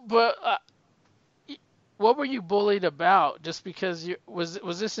 No, but what were you bullied about? Just because you was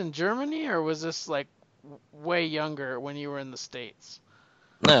this in Germany or was this like way younger when you were in the States?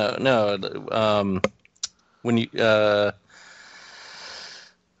 No. When you, well,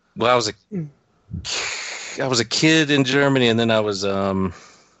 I was a kid in Germany, and then I was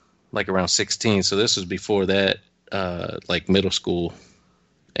like around 16. So this was before that, like middle school,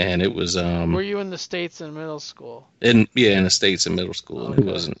 and it was Were you in the States in middle school? in the States in middle school, and it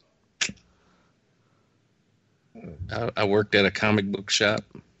wasn't. I worked at a comic book shop.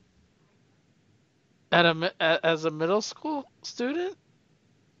 As a middle school student?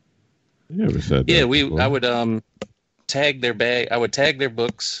 You never said that. Yeah, before. I would tag their bag. I would tag their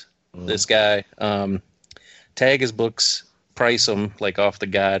books. This guy tag his books, price them like off the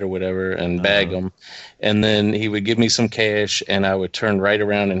guide or whatever, and bag them, and then he would give me some cash, and I would turn right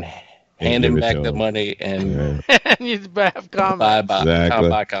around and hand him give it back to the him. money and Yeah, And you'd have comics.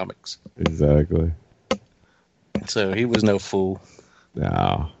 buy comics. exactly. So he was no fool.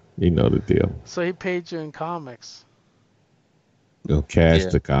 No, you know the deal. So he paid you in comics. Go cash Yeah.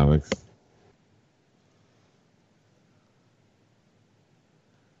 the comics.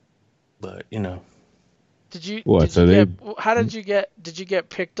 But you know, Did you? What, Did so you they- get? How did you get? Did you get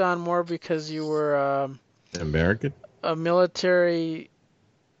picked on more because you were American? a military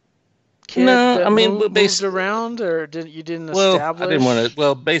kid No, that I mean, moved basically- around, or you didn't well, establish? I didn't want to.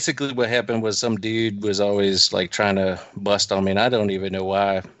 Well, basically, what happened was some dude was always like trying to bust on me, and I don't even know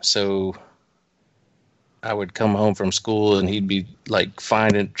why. So I would come home from school, and he'd be like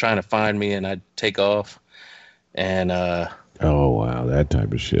trying to find me, and I'd take off, and Oh, wow, that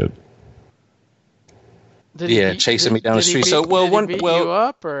type of shit. Did yeah, chasing me down the did he street. beat- So, well, did he beat you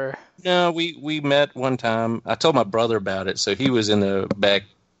up or? no, we met one time. I told my brother about it, so he was in the back,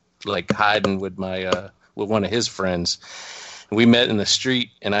 like hiding with my with one of his friends. We met in the street,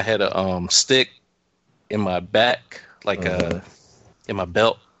 and I had a stick in my back, like in my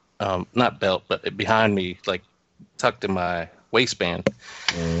belt, not belt, but behind me, like tucked in my waistband.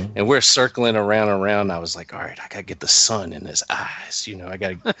 And we're circling around. I was like, all right, I gotta get the sun in his eyes. You know, I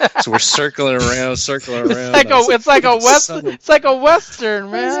gotta. So we're circling around. It's like a western. It's like a western,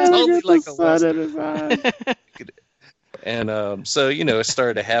 man. Totally like a western. in his eye. And so you know, it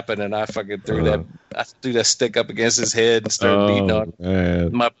started to happen, and I fucking threw that stick up against his head and started beating on.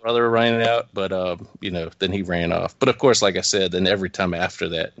 Man. My brother ran out, but you know, then he ran off. But of course, like I said, then every time after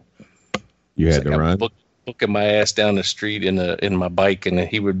that, You it's had like to I'm run? booking my ass down the street in my bike, and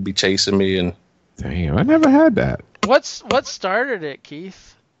he would be chasing me, and Damn, I never had that. What started it,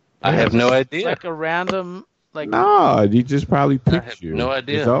 Keith? I have no idea. Like a random, like No, he just probably I picked have you. no It's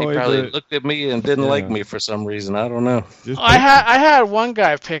idea. He always probably a- looked at me and didn't Yeah. like me for some reason. I don't know. just I had one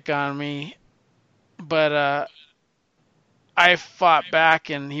guy pick on me, but I fought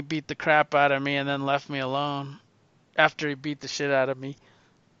back and he beat the crap out of me and then left me alone after he beat the shit out of me.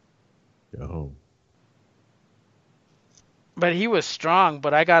 Oh. But he was strong,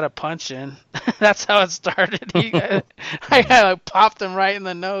 but I got a punch in. That's how it started. I popped him right in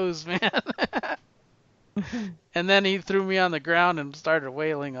the nose, man. And then he threw me on the ground and started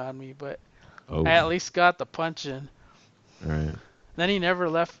wailing on me, but Oh. I at least got the punch in. All right. Then he never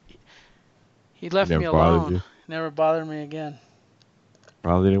left. He left Never me bothered alone. you? Never bothered me again.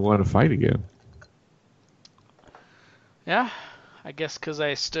 Probably didn't want to fight again. Yeah, I guess because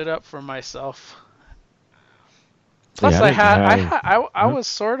I stood up for myself. Plus, Yeah, I was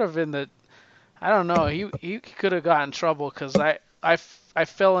sort of in the, I don't know. He could have gotten in trouble because I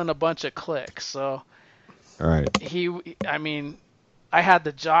fell in a bunch of cliques. So All right. I mean, I had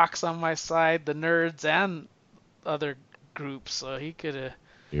the jocks on my side, the nerds, and other groups. So he could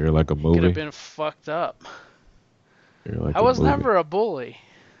You're like a have, he could have movie. been fucked up. You're like I a was movie. never a bully.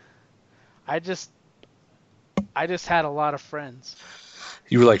 I just had a lot of friends.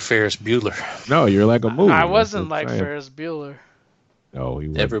 You were like Ferris Bueller. No, you're like a movie. I That's wasn't what I'm like saying. Ferris Bueller. No, he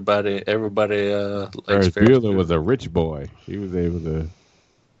was. Everybody likes Ferris Ferris Bueller was a rich boy. He was able to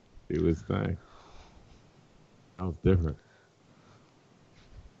do his thing. That was different.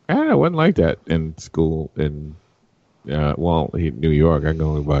 I wasn't like that in school. In New York. I can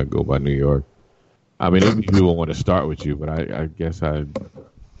only go by New York. I mean, maybe people want to start with you, but I guess I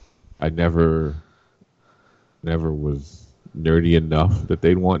never was nerdy enough that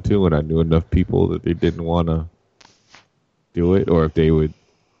they'd want to, and I knew enough people that they didn't want to do it, or if they would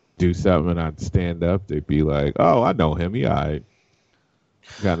do something and I'd stand up, they'd be like, "Oh, I know him, yeah,"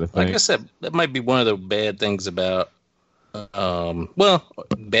 kind of thing. I guess that might be one of the bad things about,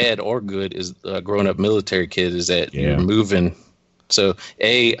 bad or good is growing up military kid is that you're moving. So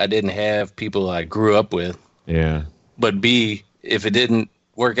I didn't have people I grew up with. Yeah. But B, if it didn't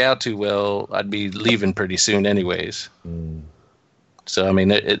work out too well, I'd be leaving pretty soon anyways. Mm. So I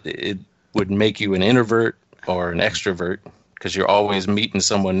mean, it would make you an introvert or an extrovert because you're always meeting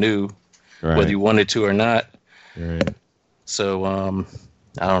someone new, whether you wanted to or not. Right. So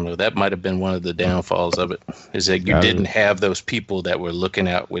I don't know. That might have been one of the downfalls of it, is that you didn't have those people that were looking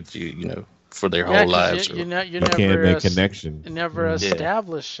out with you, for their whole lives. You can't make connection. You never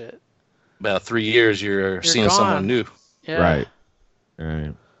establish it. About 3 years, you're seeing gone. someone new. Yeah.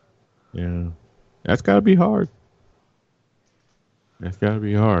 Right. Yeah. That's got to be hard. That's got to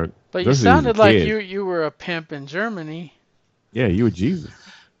be hard. But you sounded like you were a pimp in Germany. Yeah, you were Jesus.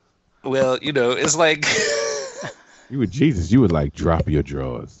 Well, it's like... You were Jesus. You would like drop your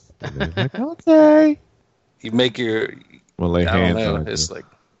drawers. Like, okay. You make your... Well, lay hands I don't know. on It's you. like,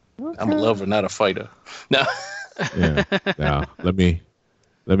 I'm a lover, not a fighter. No. Yeah. Now, let me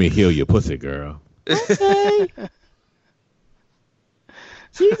heal your pussy, girl. Okay.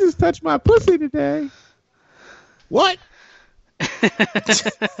 Jesus touched my pussy today. What?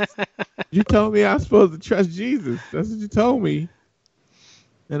 You told me I was supposed to trust Jesus. That's what you told me.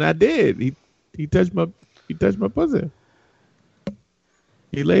 And I did. He touched my pussy.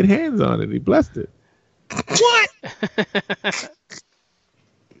 He laid hands on it. He blessed it. What?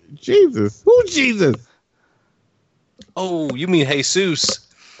 Jesus. Who Jesus? Oh, you mean Jesus.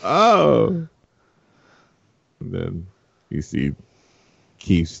 Oh. And then you see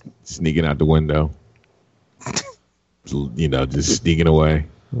Keith sneaking out the window. Just sneaking away.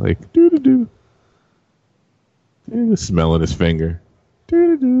 Like, doo-doo-doo. And smelling his finger.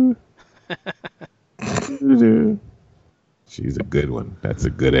 Doo-doo-doo. Doo-doo-doo. She's a good one. That's a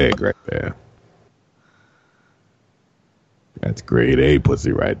good egg right there. That's grade A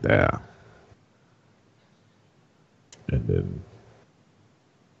pussy right there. And then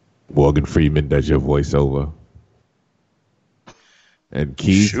Morgan Freeman does your voiceover. And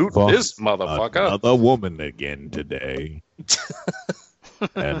Keith Shoot this motherfucker. Another woman again today.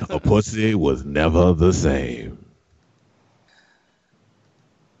 And her pussy was never the same.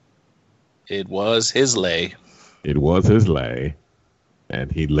 It was his lay. It was his lay.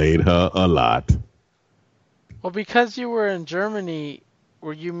 And he laid her a lot. Well, because you were in Germany,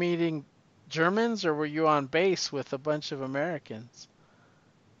 were you meeting Germans or were you on base with a bunch of Americans?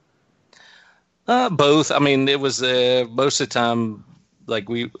 Both. I mean, it was most of the time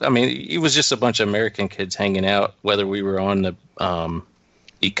it was just a bunch of American kids hanging out, whether we were on the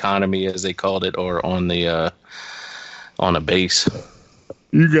economy, as they called it, or on the on a base.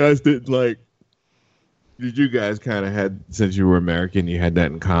 You guys did you guys kind of had, since you were American, you had that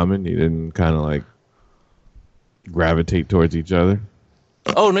in common? You didn't kind of like gravitate towards each other?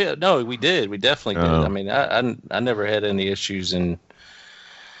 Oh, no, we did. We definitely did. I mean, I never had any issues in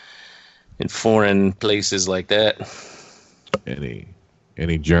foreign places like that.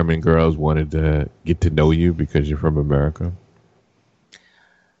 Any German girls wanted to get to know you because you're from America?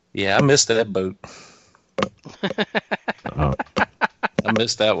 Yeah, I missed that boat. I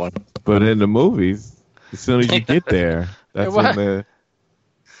missed that one. But in the movies, as soon as you get there, that's when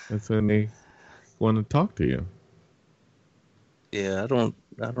they want to talk to you. Yeah, I don't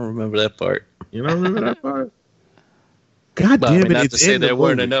remember that part. You don't remember that part? God damn it! Not it's to say in there the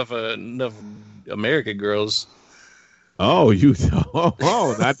weren't movie. enough American girls. Oh,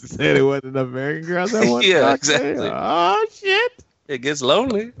 not to say there wasn't enough American girls that want to talk exactly. to you. Oh shit! It gets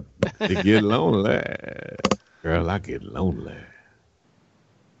lonely. It get lonely, girl. I get lonely.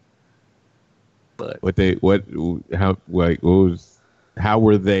 But how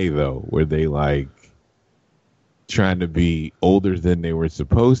were they though? Were they like trying to be older than they were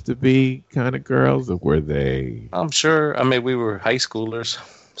supposed to be kind of girls, or were they? I'm sure. I mean, we were high schoolers,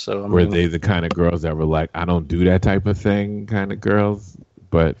 so were they the kind of girls that were like, I don't do that type of thing kind of girls?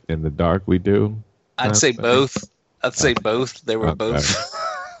 but in the dark we do. I'd say both. I'd say both. They were both.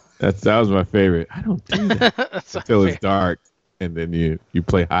 That was my favorite. I don't do that That's until it's dark, and then you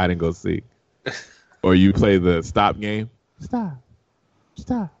play hide and go seek, or you play the stop game. Stop.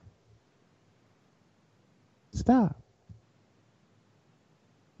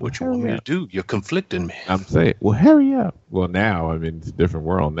 What you want me to do? You're conflicting me. I'm saying, well, hurry up. Well, now, I mean, it's a different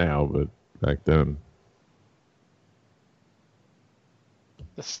world now, but back then.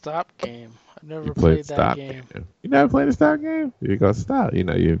 The stop game. I've never You played that stop game. You never played the stop game? You go stop. You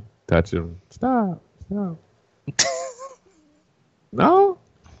know, you touch him. Stop. No? No.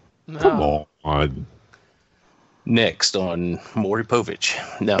 Come on. Next on Maury Povich.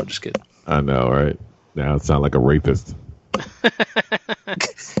 No, I'm just kidding. I know, right? Now it sounds like a rapist.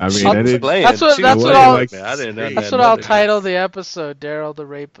 I mean, that's what I'll title the episode. Daryl the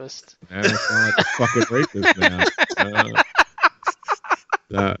rapist. Now it sounds like a fucking rapist now.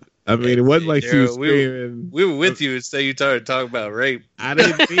 I mean, it wasn't like Daryl, she was screaming. We were with you until you started talking about rape. I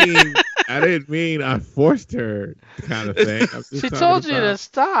didn't mean I forced her kind of thing. She told you to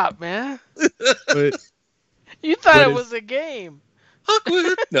stop, man. But you thought it was a game.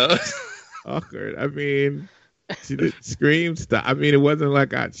 Awkward. No. Awkward. I mean, she didn't scream stop. I mean, it wasn't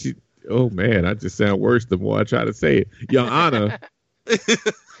like oh man, I just sound worse the more I try to say it. Your Honor,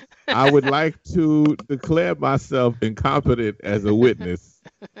 I would like to declare myself incompetent as a witness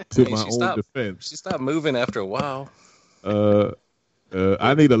to my own defense. She stopped moving after a while. I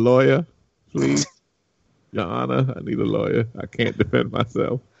need a lawyer, please. Your Honor, I need a lawyer. I can't defend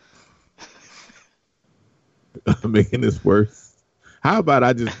myself. I'm making this worse. How about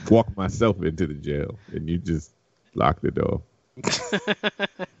I just walk myself into the jail and you just lock the door?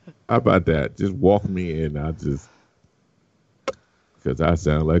 How about that? Just walk me in. Because I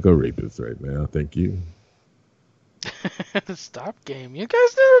sound like a rapist right now. Thank you. The stop game. You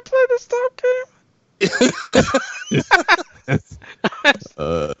guys never played the stop game?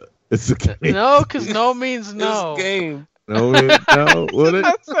 It's a game. No, because no means no. It's a game. No. Well,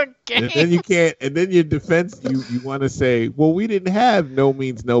 that's a game. And then you can't. And then your defense, you want to say, well, we didn't have no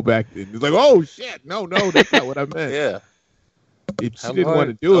means no back then. It's like, oh shit, no, that's not what I meant. Yeah. If she didn't want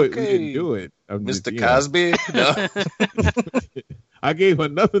to do it, we didn't do it. Mr. Cosby. No. I gave her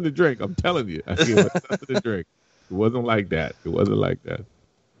nothing to drink. I'm telling you, I gave her nothing to drink. It wasn't like that.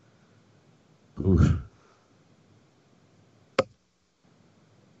 Oof.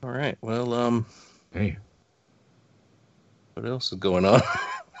 All right. Well, damn. What else is going on?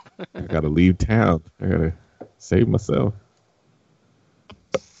 I gotta leave town. I gotta save myself.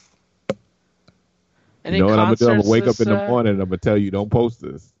 Any you know what I'm gonna do? I'm gonna wake up in the this, morning and I'm gonna tell you, don't post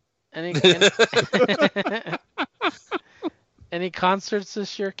this. Any concerts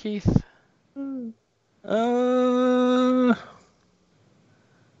this year, Keith? That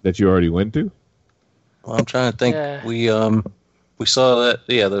you already went to? Well, I'm trying to think. Yeah. We saw that,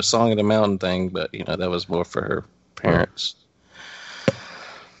 the Song of the Mountain thing, but that was more for her parents.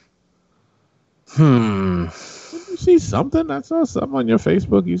 Did you see something? I saw something on your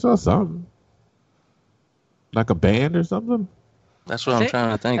Facebook. You saw something. Like a band or something? That's what I'm trying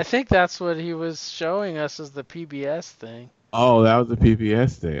to think. I think that's what he was showing us as the PBS thing. Oh, that was the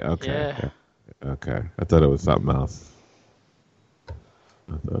PBS thing. Okay. Yeah. Okay. I thought it was something else. I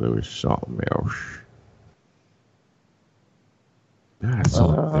thought it was something else.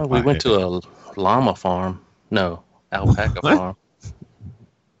 We went to a llama farm. No, alpaca farm.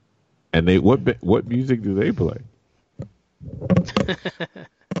 And what music do they play?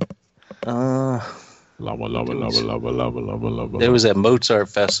 Llama. There was that Mozart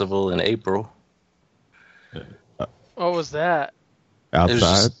festival in April. What was that?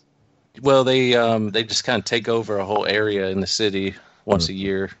 Outside? They just kind of take over a whole area in the city once a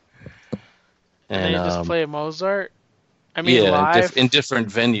year. And they just play Mozart? I mean, live? In different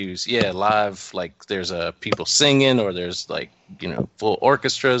venues. Yeah, live. Like there's people singing, or there's full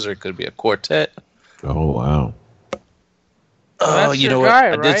orchestras, or it could be a quartet. Oh wow! That's your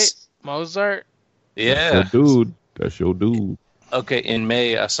guy, right? Mozart. Yeah, That's your dude. Okay, in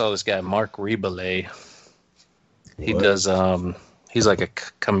May I saw this guy Mark Ribelay. He does. He's like a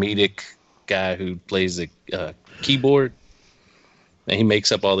comedic guy who plays the keyboard, and he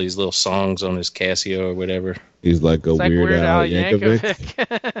makes up all these little songs on his Casio or whatever. He's like a Weird Al Yankovic.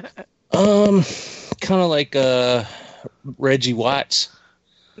 Kind of like Reggie Watts.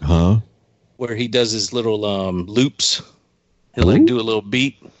 Huh? Where he does his little loops. He'll do a little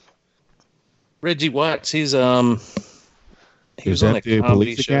beat. Reggie Watts, he was on a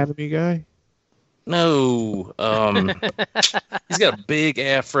Police show. Academy guy? No. He's got a big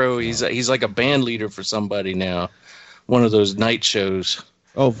afro. He's like a band leader for somebody now. One of those night shows.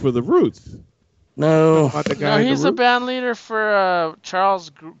 Oh, for the Roots. No, About the No, guy in he's the a Roots? band leader for Charles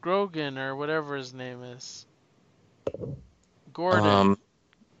Grogan or whatever his name is. Gordon.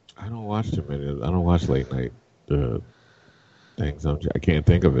 I don't watch too many. I don't watch late night things. I can't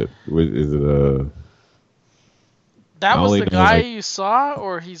think of it. Is it That I was only the know, guy like- you saw,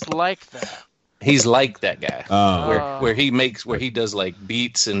 or he's like that? he's like that guy. Oh, Where he does like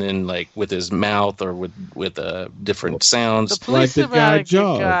beats and then like with his mouth or with different sounds. The police the guy guy.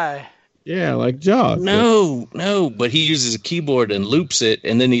 Jaws. Yeah, like Jaws. No, but he uses a keyboard and loops it,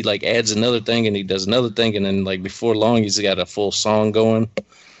 and then he like adds another thing, and he does another thing, and then like before long, he's got a full song going.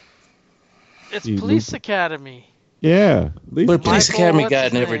 It's He Police looped- Academy. Yeah. But Police Michael, Academy what's guy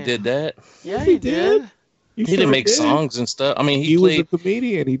his never name? did that. Yeah, he he did. He He didn't make songs and stuff. I mean, he was played. a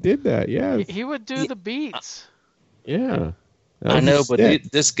comedian. He did that. Yeah. He would do the beats. Yeah. That I was know, his but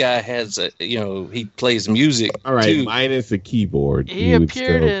shtick. this guy has he plays music All right, too. minus the keyboard. He would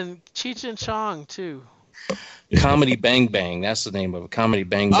appeared still- in Cheech and Chong too. Comedy Bang Bang, that's the name of it. Comedy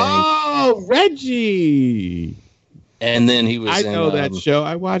Bang Bang. Oh, Reggie! And then he was I in know that show.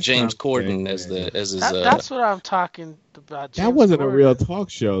 I watched James Comedy Corden Bang as Bang. his. That's what I'm talking about. James That wasn't a Corden. real talk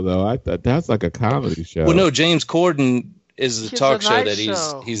show, though. I thought that's like a comedy show. Well, no, James Corden is the He's talk a show night that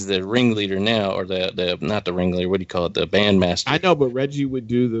show. he's the ringleader now, or the not the ringleader. What do you call it? The bandmaster. I know, but Reggie would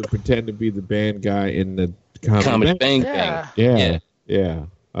do the pretend to be the band guy in the Comedy Bang Yeah. Bang. Yeah.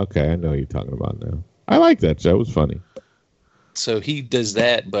 Okay, I know what you're talking about now. I like that show. It was funny. So he does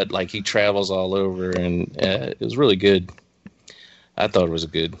that, but like he travels all over, and it was really good. I thought it was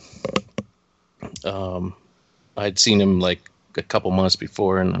good. I'd seen him like a couple months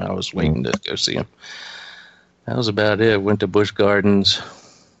before, and I was waiting to go see him. That was about it. Went to Busch Gardens.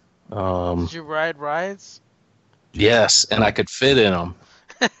 Did you ride rides? Yes, and I could fit in them.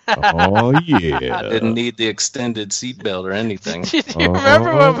 Oh yeah. I didn't need the extended seatbelt or anything. Do you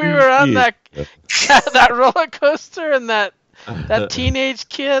remember when we were on yeah. that roller coaster and that teenage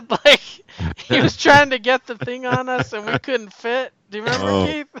kid, like, he was trying to get the thing on us and we couldn't fit? Do you remember, Oh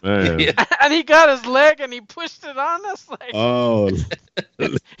Keith? man. Yeah. And he got his leg and he pushed it on us, like, Oh,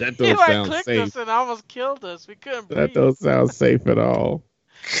 that he don't like sound clicked safe. us and almost killed us. We couldn't That breathe. don't sound safe at all.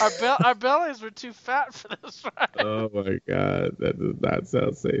 Our bellies were too fat for this ride. Oh my god, that does not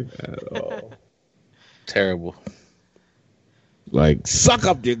sound safe at all. Terrible. Like suck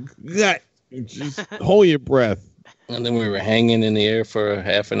up your gut. Just hold your breath. And then we were hanging in the air for a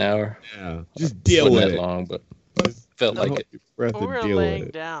half an hour. Yeah, just deal Wasn't with that it. long, but felt Hold like it. your breath But we and were deal laying with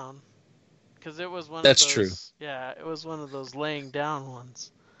it. down. Because it was one That's of true. those. Yeah, it was one of those laying down ones.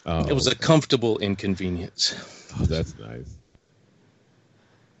 Oh, It was a comfortable inconvenience. oh, that's nice.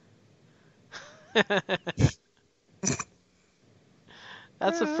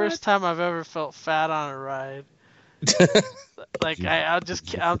 That's the first time I've ever felt fat on a ride. Like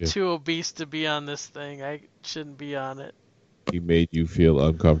I'm too obese to be on this thing. I shouldn't be on it. He made you feel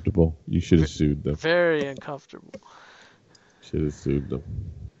uncomfortable. You should have sued them. Very uncomfortable. Should have sued them.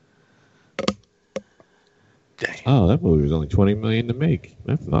 Dang. Oh, that movie was only $20 million to make.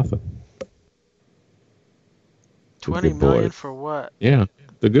 That's nothing. The 20 Good million Boys. for what? Yeah,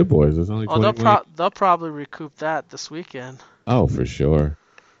 The Good Boys. There's only Oh, 20 million. they'll probably recoup that this weekend. Oh, for sure.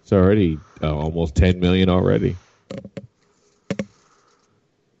 It's already almost 10 million already.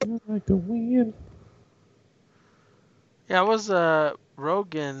 I'd like to win. Yeah, it was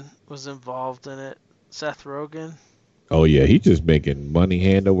Rogen was involved in it. Seth Rogen. Oh yeah, he's just making money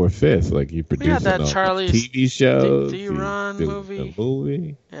hand over fist. Like he produced that Charlie's TV shows, D-Run he did movie. the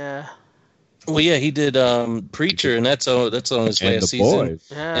movie, Yeah. Well, yeah, he did Preacher, and that's on his and last the season. boys,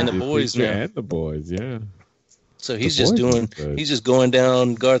 Yeah. And the Did boys Preacher now. and the boys. Yeah, So he's The just Boys doing. is good. He's just going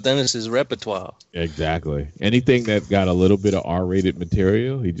down Garth Ennis's repertoire. exactly. Anything that got a little bit of R-rated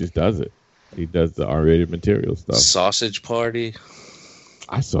material, he just does it. He does the R-rated material stuff. Sausage Party.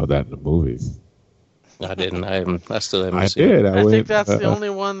 I saw that in the movies. I didn't. I still haven't I seen did. it. I think went, that's the only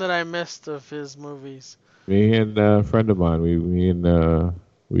one that I missed of his movies. Me and a friend of mine,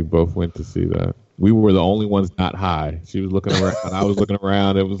 we both went to see that. We were the only ones not high. She was looking around, and I was looking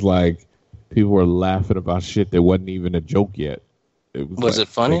around. It was like people were laughing about shit that wasn't even a joke yet. Was like- it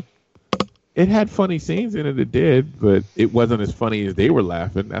funny? It had funny scenes in it. It did, but it wasn't as funny as they were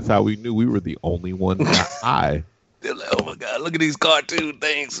laughing. That's how we knew we were the only ones not high. They're like, oh my god, look at these cartoon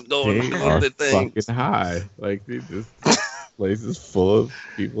things going They on are the thing. fucking high. Like they just place is full of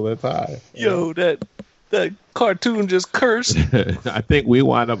people that's high. Yo, that cartoon just cursed. I think we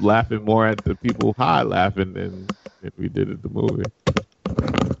wound up laughing more at the people high laughing than we did at the movie.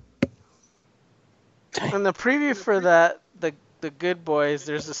 And the preview for that, The Good Boys,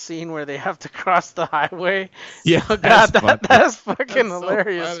 there's a scene where they have to cross the highway. Yeah, Oh God, funny. that's fucking That's so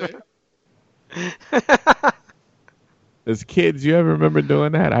hilarious. funny. As kids, you ever remember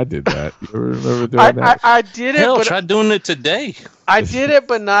doing that? I did that. You ever remember doing that? I did it, Hell, but try doing it today. I did it,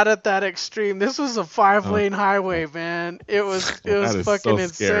 but not at that extreme. This was a 5-lane highway, man. It was That is fucking so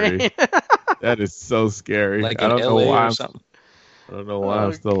scary. insane. That is so scary. Like I in don't know LA why. or something. I don't know why I'm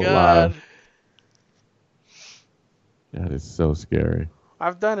Oh, still God. alive. That is so scary.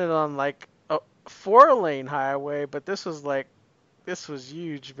 I've done it on like a 4-lane highway, but this was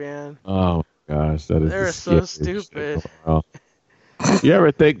huge, man. Oh gosh, that is. They're the so scariest shit in stupid. the world. You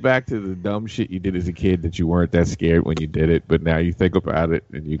ever think back to the dumb shit you did as a kid that you weren't that scared when you did it, but now you think about it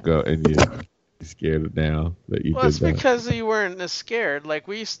and you go and you're scared now that you Well, did it's that? because you weren't as scared. Like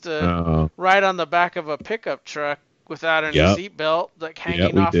we used to Oh, ride on the back of a pickup truck without any Yep. seatbelt, like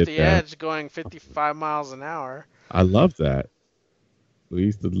hanging we off did the that. edge, going 55 miles an hour. I love that.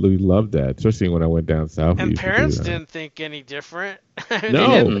 We loved that, especially when I went down south. we And used to do parents that. didn't think any different. I mean,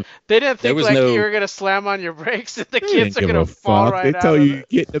 No. they didn't There think was like no- you were gonna slam on your brakes and the They kids didn't are give gonna a fall fuck. right They tell out you of it.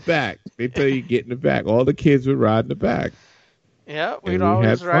 get in the back. They tell you get in the back. All the kids would ride in the back, Yeah, we we'd had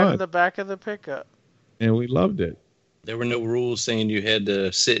always ride fun. in the back of the pickup. and we loved it. There were no rules saying you had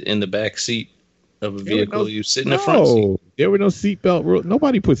to sit in the back seat of a There were vehicle. You sit in the front seat. No, there were no seatbelt rules.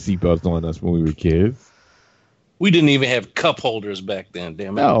 Nobody put seatbelts on us when we were kids. We didn't even have cup holders back then,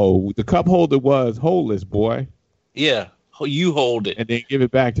 damn it. No, the cup holder was hold this, boy, Yeah, you hold it. and then give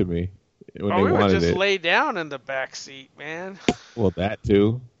it back to me when Oh, they we would wanted just it. lay down in the back seat, man. Well, that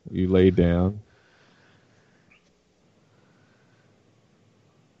too. You laid down.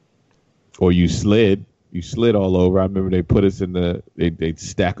 Or you slid. You slid all over. I remember they put us in they'd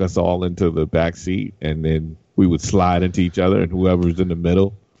stack us all into the back seat, and then we would slide into each other, and whoever was in the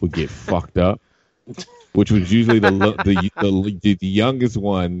middle would get fucked up. Which was usually the youngest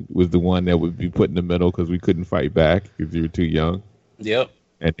one was the one that would be put in the middle because we couldn't fight back because you were too young, Yep.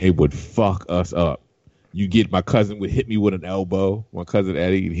 and they would fuck us up. My cousin would hit me with an elbow. My cousin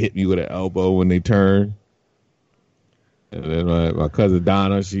Eddie would hit me with an elbow when they turned. And then my cousin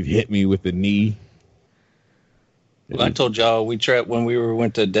Donna, she'd hit me with the knee. Well, I told y'all we trapped when we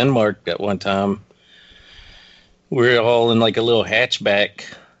went to Denmark at one time. We were all in like a little hatchback,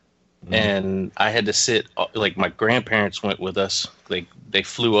 and I had to sit. Like my grandparents went with us. They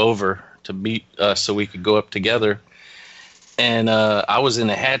flew over to meet us so we could go up together. And I was in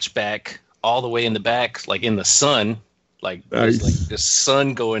the hatchback, all the way in the back, like in the sun. Like there's Nice. like the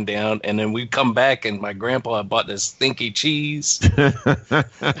sun going down, and then we'd come back, and my grandpa had bought this stinky cheese.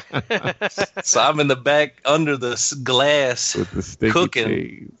 So I'm in the back under the glass With the stinky cooking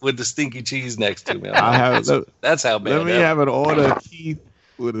cheese. with the stinky cheese next to me. I have. That's how bad. Let me have an order of cheese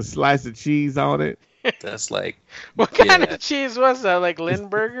with a slice of cheese on it. That's like What kind Yeah. of cheese was that? Like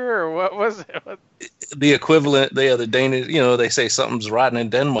Lindberger or what was it? the equivalent. They are the Danish. You know, they say something's rotten in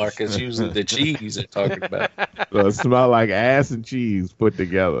Denmark. It's usually the cheese they're talking about. So it smelled like ass and cheese put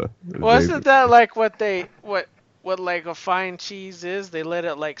together. Wasn't that like what like a fine cheese is? They let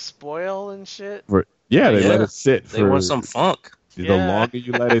it like spoil and shit. Yeah, they Yeah. let it sit They for want some funk. the Yeah. longer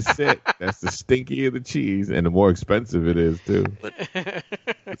you let it sit, that's the stinkier the cheese, and the more expensive it is too.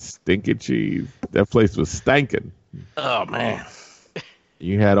 Stinky cheese. That place was stankin'. Oh man,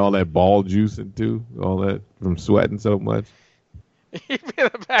 You had all that ball juice and too, all that from sweating so much. He'd be in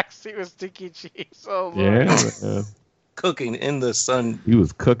the back seat with sticky cheese. Oh, Lord. Yeah, cooking in the sun, he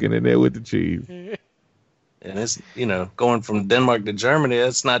was cooking in there with the cheese. and it's going from Denmark to Germany.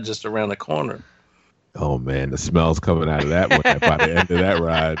 That's not just around the corner. Oh man, the smells coming out of that one by the end of that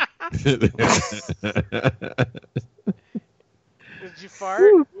ride. Did you fart?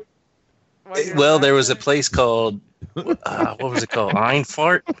 While you were Well, back there was a place called what was it called?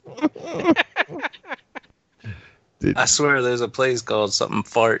 Einfart. Did, I swear, there's a place called something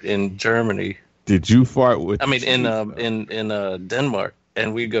Fart in Germany. did you fart with? I mean, in cheese? Denmark,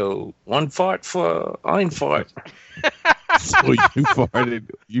 and we go one fart for Einfart. So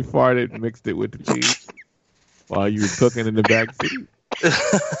you farted, mixed it with the cheese while you were cooking in the back seat.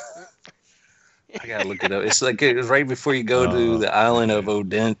 I gotta look it up. It's like it was right before you go to the island of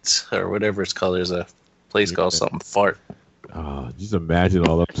Odent or whatever it's called. There's a place called something Fart. Just imagine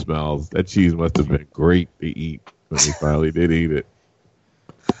all the smells. That cheese must have been great to eat when we finally did eat it.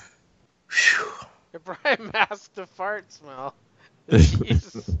 It probably masked the fart smell. The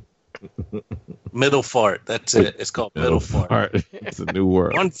cheese. Middle Fart. That's it. It's called Middle Fart. It's a new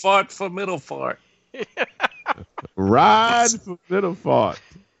word. One fart for Middle Fart. Ride for middle fart.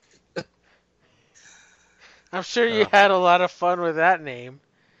 I'm sure you had a lot of fun with that name.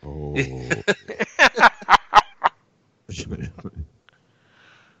 Oh,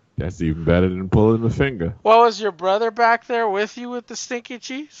 That's even better than pulling the finger. What, was your brother back there with you with the stinky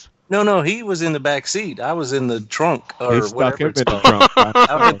cheese? No, he was in the back seat. I was in the trunk They or stuck whatever him it's in the called. trunk.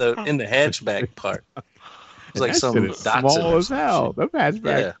 Out in the hatchback part. It was like that some shit is Datsun small or as some hell. shit. The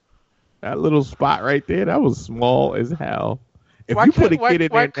hatchback, Yeah. that little spot right there, that was small as hell. If you put a kid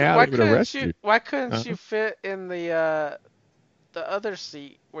in there now, they would arrest you. Why couldn't Uh-huh. you fit in the other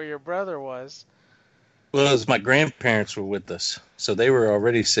seat where your brother was? Well, it was my grandparents were with us, so they were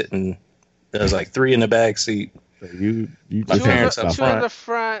already sitting. There was like 3 in the back seat. So you My just parents two up in front. the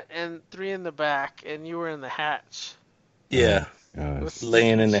front and 3 in the back, and you were in the hatch. Yeah, With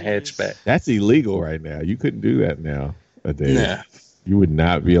laying in the stinky cheese. hatchback. That's illegal right now. You couldn't do that now. Nah. You would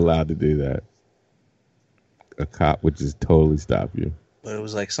not be allowed to do that. A cop would just totally stop you. But it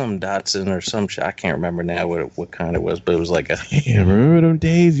was like some Datsun or some shit. I can't remember now what kind it was, but it was like a. Damn, remember them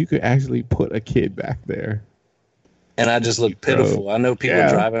days you could actually put a kid back there? And I just looked pitiful. I know people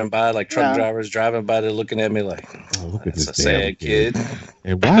driving by, like truck drivers driving by, they're looking at me like, Oh, look at that's this a damn sad kid.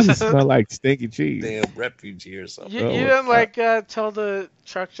 And why does it smell like stinky cheese? Damn refugee or something. You didn't like tell the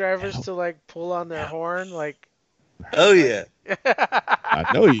truck drivers to like pull on their horn, like. Oh, yeah.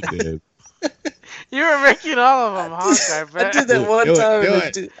 I know you did. You were making all of them honk, I bet. I did that one time.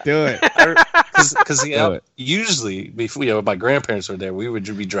 Do it. Because usually, before my grandparents were there, we would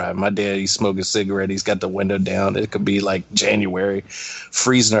be driving. My dad, he's smoking a cigarette. He's got the window down. It could be like January,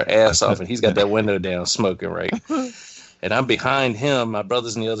 freezing our ass off, and he's got that window down, smoking, right? And I'm behind him. My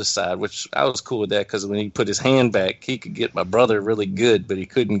brother's on the other side, which I was cool with that because when he put his hand back, he could get my brother really good, but he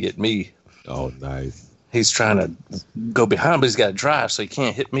couldn't get me. Oh, nice. He's trying to go behind, but he's got to drive, so he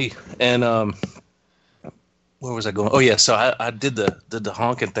can't hit me. And where was I going? Oh yeah, so I did the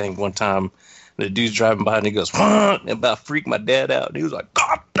honking thing one time. The dude's driving by and he goes, "Wah!" and about freaked my dad out. And he was like,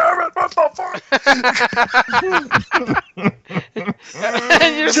 "God damn it, what the fuck?"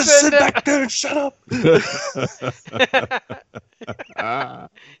 And you're just sit back there and shut up.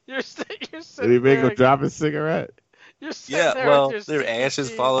 You're sitting Did he make there. him drop his cigarette? You're sitting Yeah, there well, with your there stinky ashes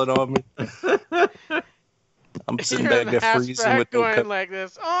cheese. falling on me. I'm sitting You're in back the there freezing hatchback with no going cup. like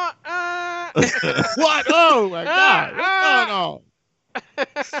this. What? Oh my God! What's going on?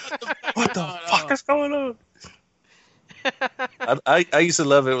 What the fuck is going on? I used to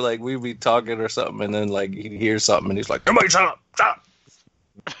love it. Like we'd be talking or something, and then like he'd hear something, and he's like, "Everybody, shut up,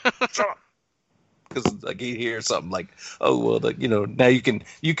 shut up." Because like he'd hear something like, "Oh well, now you could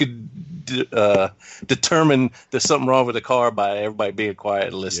determine there's something wrong with the car by everybody being quiet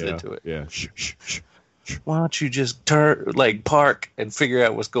and listening to it." Yeah. Shh. Why don't you just park and figure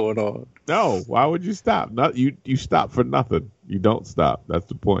out what's going on? No, why would you stop? Not you stop for nothing. You don't stop. That's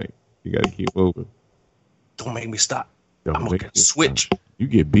the point. You got to keep moving. Don't make me stop. Don't I'm make gonna it switch. stop. You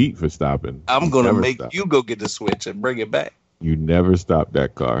get beat for stopping. I'm You gonna never make stop. you go get the switch and bring it back. You never stop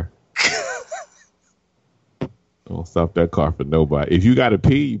that car. Don't stop that car for nobody. If you got to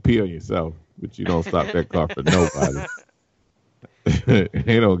pee, you pee on yourself. But you don't stop that car for nobody.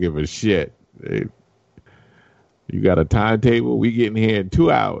 They don't give a shit. You got a timetable. We getting here in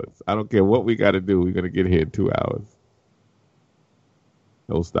 2 hours. I don't care what we got to do. We're going to get here in 2 hours.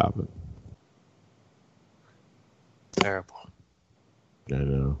 No stopping. Terrible. I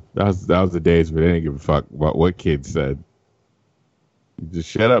know. That was the days where they didn't give a fuck about what kids said. You just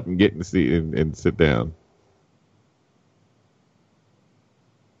shut up and get in the seat and sit down.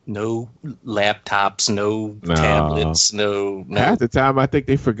 No laptops, no tablets, no. Half the time, I think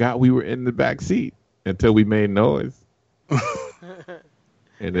they forgot we were in the back seat until we made noise.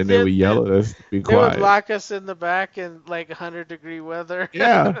 And then they would yell at us to be They quiet. would lock us in the back in like 100-degree weather.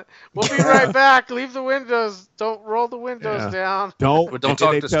 Yeah. We'll be right back. Leave the windows. Don't roll the windows down. Don't and then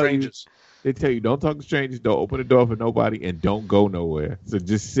talk they to tell strangers. They tell you don't talk to strangers, don't open the door for nobody, and don't go nowhere. So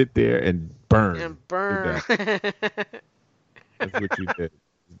just sit there and burn. And burn. That's what you did.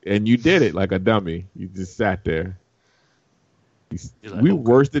 And you did it like a dummy. You just sat there. Like, We were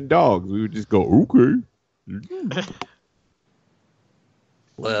worse than dogs. We would just go, okay.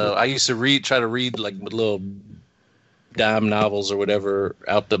 Well, I used to try to read like little dime novels or whatever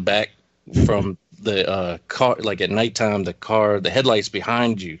out the back from the car. Like at nighttime, the headlights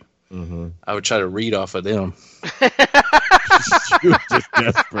behind you. Mm-hmm. I would try to read off of them. You were just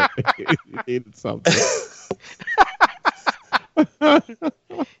desperate. You needed something.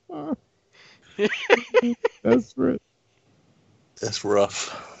 Desperate. That's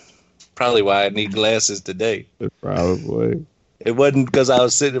rough. Probably why I need glasses today. Probably. It wasn't because I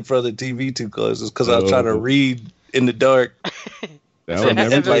was sitting in front of the TV too close. It's because I was trying to read in the dark. That In would the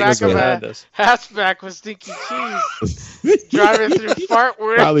never back take of behind a us. hatchback with Stinky Cheese driving through Fort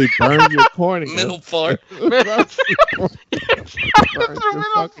Worth. Probably burned your cornea. Middle part. Probably burned Through your Middle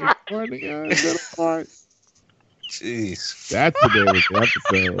fucking Park. cornea. Middle part. Jeez. That's the name of the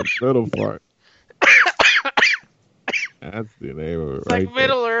episode. Middle part. That's the name of it It's right like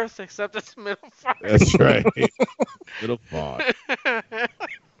Middle Earth, except it's Middle Park. there. That's right. Middle part.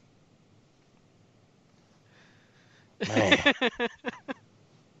 Man.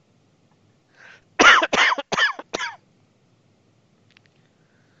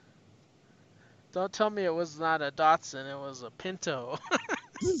 Don't tell me it was not a Datsun, it was a Pinto.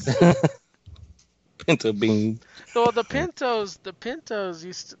 Pinto bean. So the Pintos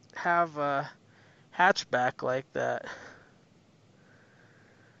used to have a hatchback like that.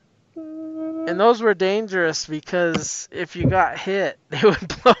 And those were dangerous because if you got hit, they would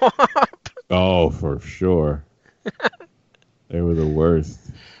blow up. Oh, for sure. They were the worst.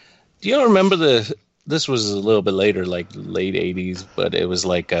 Do you remember this was a little bit later, like late 80s, but it was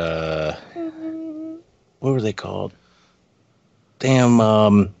like, what were they called? Damn,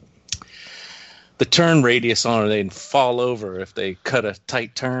 the turn radius on it, they'd fall over if they cut a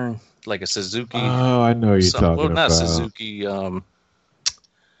tight turn, like a Suzuki. Oh, I know what you're talking well, not about. Suzuki.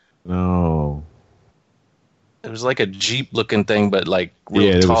 No. It was like a Jeep looking thing, but like real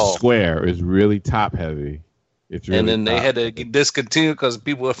Yeah, it tall. was square. It was really top heavy. It's really And then they top had to heavy. discontinue because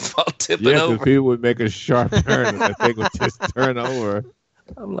people would fall tipping Yeah, because over. people would make a sharp turn and the thing would just turn over.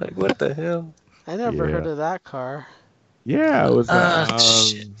 I'm like, what the hell? I never Yeah. heard of that car. Yeah, it was.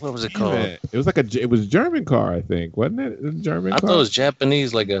 Shit. What was it called? It was like it was a German car, I think, wasn't it? A German I car. thought it was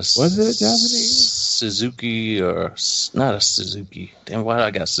Japanese, like a Was it Japanese? Suzuki or not a Suzuki. Damn, why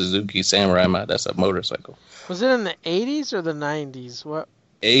I got Suzuki Samurai? That's a motorcycle. Was it in the 80s or the 90s? What?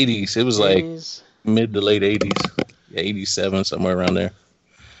 80s. It was like 80s? mid to late 80s. 87, somewhere around there.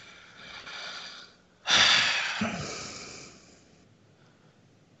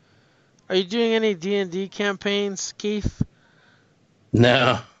 Are you doing any D&D campaigns, Keith?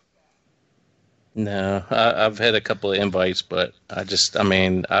 No. I've had a couple of invites, but I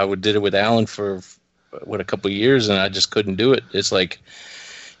did it with Alan for a couple of years, and I just couldn't do it. It's like,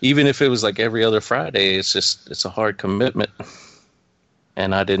 even if it was like every other Friday, it's a hard commitment,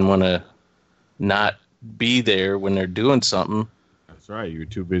 and I didn't want to not be there when they're doing something. That's right. You were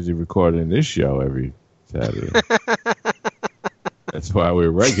too busy recording this show every Saturday. That's why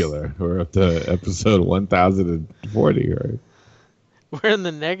we're regular. We're up to episode 1040, right? We're in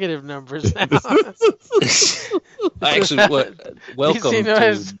the negative numbers now. Actually, welcome DC to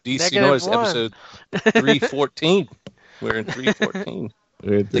Noise DC Noise -1. episode 314. We're in 314.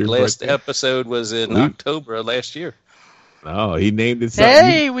 We're The last 314. episode was in October of last year. Oh, he named it something.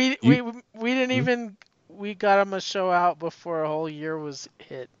 Hey, we didn't even we got him a show out before a whole year was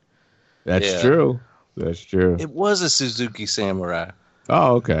hit. That's Yeah. true. That's true. It was a Suzuki Samurai.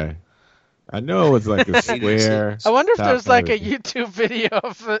 Oh, okay. I know it was like a square. I wonder if top there's like a everything. YouTube video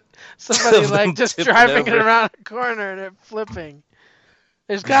of somebody Of like them just tipping driving it over. around a corner and it flipping.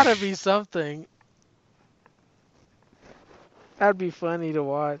 There's got to be something. That'd be funny to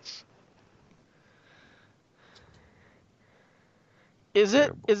watch. Is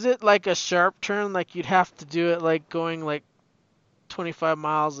it like a sharp turn? Like you'd have to do it like going like 25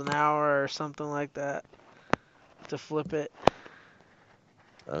 miles an hour or something like that to flip it.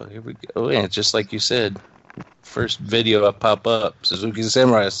 Oh, here we go. Oh, yeah, just like you said. First video I pop up. Suzuki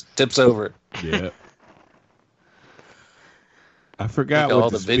Samurai tips over. Yeah. I forgot Like what all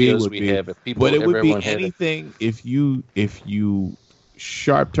the the speed videos would we be. have. If people, But it would be everyone had it. anything if you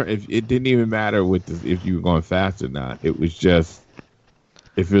sharp turn. If it didn't even matter if you were going fast or not. It was just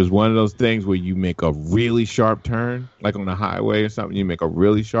if it was one of those things where you make a really sharp turn, like on the highway or something. You make a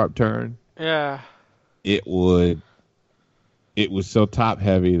really sharp turn. Yeah. It was so top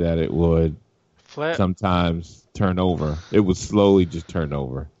heavy that it would Flip. sometimes turn over. It would slowly just turn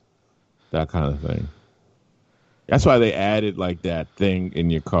over. That kind of thing. That's why they added like that thing in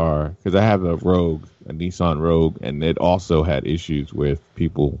your car. Because I have a Nissan Rogue, and it also had issues with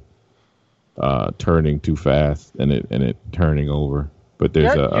people turning too fast and it turning over. But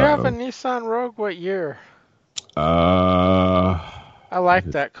there's You have a Nissan Rogue. What year? I like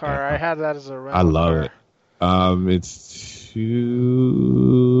that car. I had that as a rental I love car. it. It's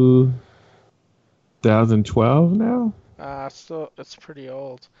 2012 now. Still, it's pretty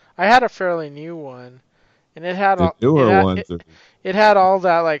old. I had a fairly new one, and it had The all newer ones are. it had all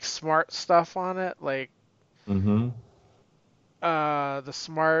that like smart stuff on it, like Mm-hmm. the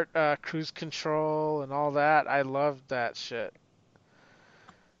smart cruise control and all that. I loved that shit.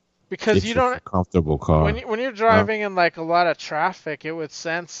 Because It's you just don't a comfortable car. when you're driving in like a lot of traffic, it would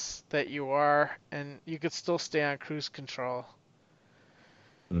sense that you are, and you could still stay on cruise control.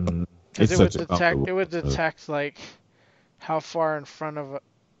 Mhm. Because It's such a comfortable. it would detect like how far in front of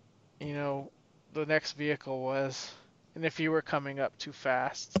you know the next vehicle was, and if you were coming up too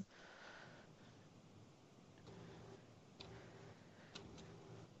fast.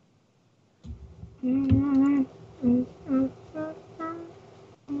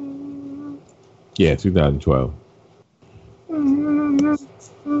 Yeah, 2012. When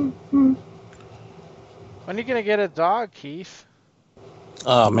are you gonna get a dog, Keith?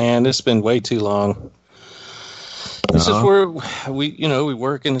 Oh man, it's been way too long. It's just where we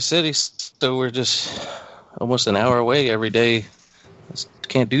work in the city, so we're just almost an hour away every day.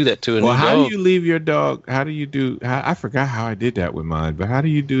 Can't do that to a Well, new how dog. do you leave your dog? How do you do? I forgot how I did that with mine. But how do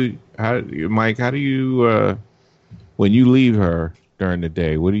you do? Mike? How do you when you leave her during the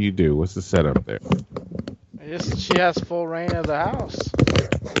day? What do you do? What's the setup there? She has full reign of the house.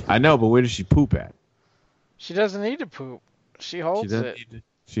 I know, but where does she poop at? She doesn't need to poop. She holds it.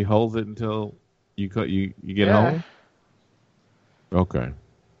 She holds it until you get Yeah. home. Okay.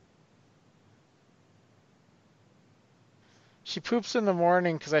 She poops in the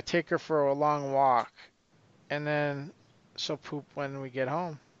morning because I take her for a long walk, and then she'll poop when we get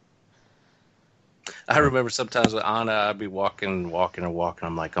home. I remember sometimes with Anna, I'd be walking.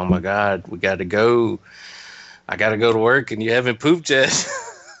 I'm like, oh my God, we got to go. I got to go to work, and you haven't pooped yet.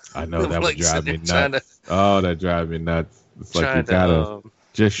 I know that would drive me trying nuts. That drive me nuts. It's like you to, gotta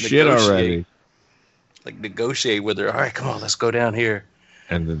just shit negotiate. already. Like negotiate with her. All right, come on, let's go down here.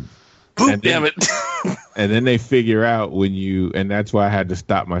 And then poop, damn it. And then they figure out and that's why I had to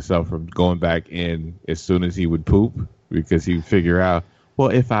stop myself from going back in as soon as he would poop, because he would figure out, well,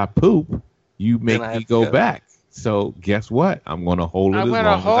 if I poop, you make me go back. So guess what? I'm going to hold it as long as I can.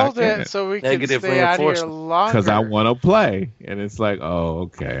 I'm going to hold it so we can stay out here longer. Because I want to play. And it's like, oh,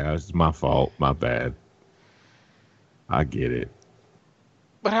 okay, it's my fault. My bad. I get it.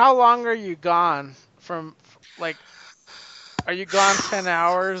 But how long are you gone from, like, are you gone 10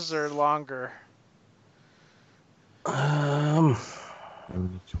 hours or longer? 12,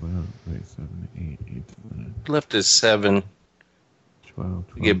 7, 8, 8, 9. Left is 7. 12,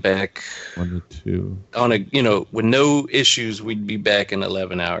 get back 1 to 2. On with no issues, we'd be back in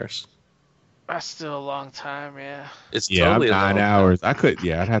 11 hours. That's still a long time, yeah. It's totally 9 hours. I'd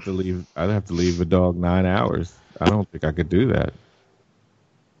have to leave a dog 9 hours. I don't think I could do that.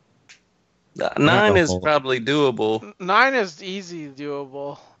 9 is probably doable. 9 is easy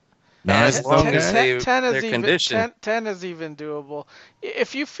doable. As long as 10 they're conditioned. 10 is even doable.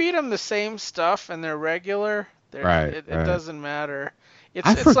 If you feed them the same stuff and they're regular, it doesn't matter.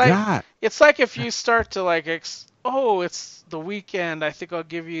 It's like if you start to like, it's the weekend, I think I'll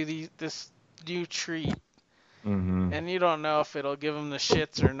give you this new treat. Mm-hmm. And you don't know if it'll give them the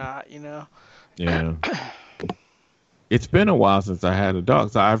shits or not, Yeah. It's been a while since I had a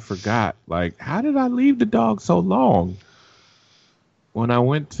dog, so I forgot. Like, how did I leave the dog so long? When I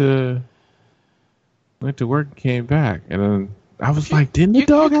went to work and came back, and then I was like, didn't the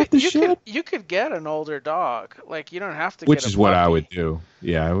dog have to shit? You could get an older dog. Like, you don't have to Which get a is what I puppy. would do.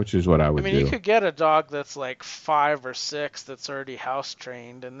 Yeah, which is what I would do. You could get a dog that's like 5 or 6 that's already house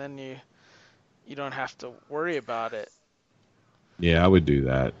trained, and then you don't have to worry about it. Yeah, I would do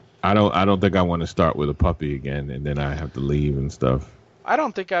that. I don't think I want to start with a puppy again, and then I have to leave and stuff. I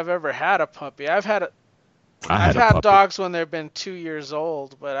don't think I've ever had a puppy. I've had puppy. dogs when they've been 2 years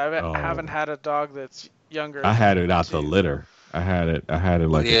old, but I haven't had a dog that's younger. I had it out the litter. I had it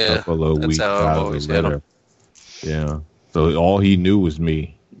like a couple of weeks out of the litter. Yeah. So all he knew was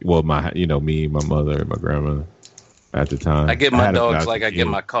me. Well, me, my mother, and my grandmother at the time. I get my dogs like I get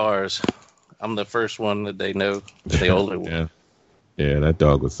my cars. I'm the first one that they know, the older one. Yeah, that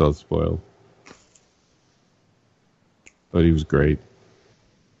dog was so spoiled. But he was great.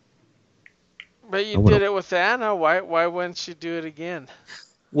 But you did it with Anna. Why wouldn't you do it again?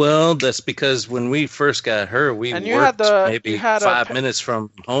 Well, that's because when we first got her, we worked maybe 5 minutes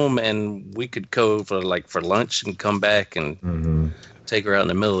from home, and we could go for lunch and come back and take her out in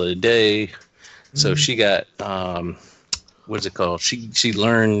the middle of the day. Mm-hmm. So she got what's it called? She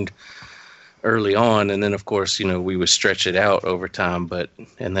learned early on, and then of course we would stretch it out over time.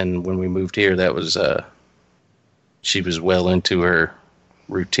 And then when we moved here, that was she was well into her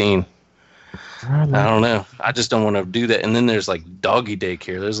routine. I don't know. I just don't want to do that. And then there's like doggy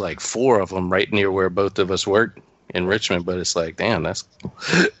daycare. There's like 4 of them right near where both of us work in Richmond. But it's like, damn, I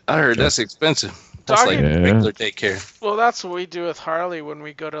heard that's expensive. That's like Doggy, regular daycare. Well, that's what we do with Harley when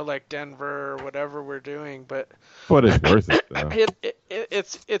we go to like Denver or whatever we're doing. But it's worth it though.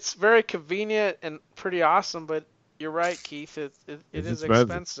 it's very convenient and pretty awesome. But you're right, Keith. It It's is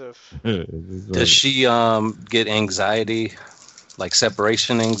expensive. expensive. Does she get anxiety, like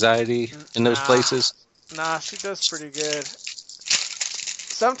separation anxiety in those Nah. places? Nah, she does pretty good.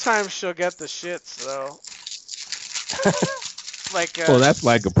 Sometimes she'll get the shits though. Like Well, that's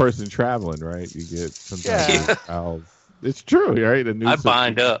like a person traveling, right? You get sometimes Yeah. owls. It's true, right? A new I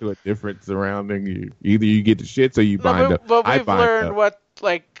bind city up. to a different surrounding. Either you get the shits or you No, bind up. but I we've bind learned up. what,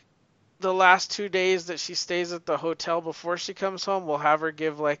 like, the last 2 days that she stays at the hotel before she comes home, we'll have her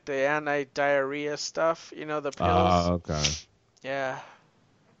give, like, the anti-diarrhea stuff, the pills. Okay. Yeah.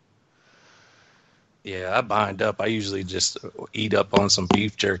 Yeah, I bind up. I usually just eat up on some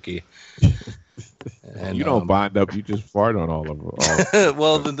beef jerky. And, You don't bind up. You just fart on all of them.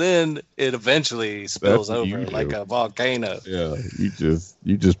 well, then it eventually spills That's what over you like do. a volcano. Yeah, you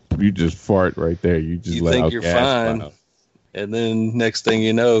just fart right there. You just You let think out you're gas fine. cloud. And then next thing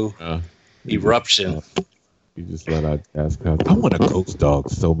you know, eruption. You just let out gas cloud. I want a ghost dog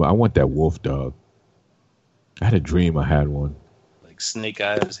so much. I want that wolf dog. I had a dream I had one. Like Snake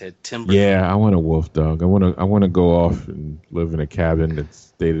Eyes had timber. Yeah, I want a wolf dog. I want to go off and live in a cabin that's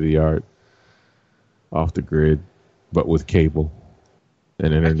state of the art, off the grid, but with cable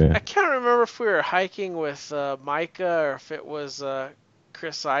and I internet. can't remember if we were hiking with Micah or if it was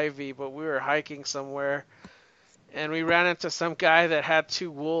Chris Ivy, but we were hiking somewhere, and we ran into some guy that had 2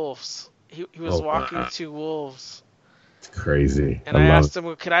 wolves. He was Oh, walking wow. 2 wolves. It's crazy. And I asked him,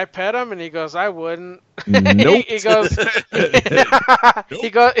 well, could I pet him? And he goes, I wouldn't. Nope. he goes, he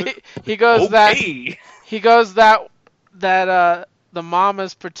goes that Okay. he goes that the mom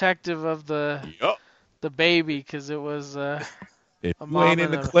is protective of the baby because it was If a you mom ain't in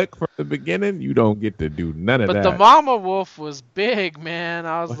and the a- clique from the beginning, you don't get to do none of but that. the mama wolf was big, man.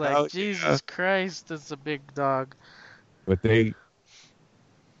 I was Well, like, Jesus Christ, that's a big dog. But they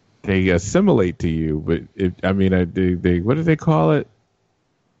assimilate to you. But they what do they call it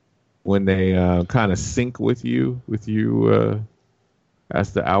when they kind of sync with you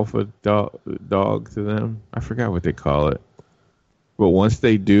as the alpha dog to them? I forgot what they call it. But once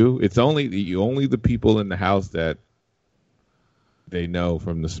they do, it's only the people in the house that they know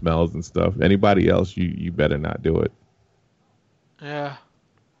from the smells and stuff. Anybody else, you better not do it. Yeah.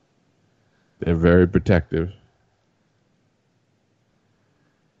 They're very protective.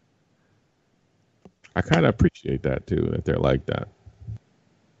 I kind of appreciate that too, that they're like that.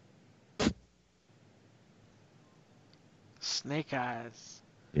 Snake Eyes.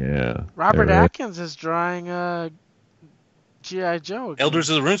 Yeah. Robert they're- Atkins is drawing G.I. Joe again. Elders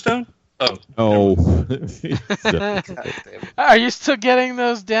of the Runestone? Oh. Oh. God damn it. Are you still getting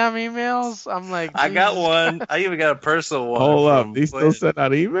those damn emails? I'm like, I got Jesus. one. I even got a personal one. Hold up. from They still Quinn. send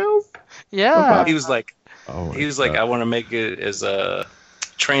out emails? Yeah. He was like, Oh, my I God. want to make it as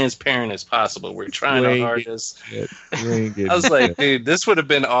transparent as possible. We're trying You our ain't hardest. You ain't getting I was like, dude, this would have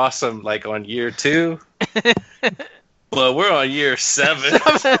been awesome like on year 2. But we're on year 7.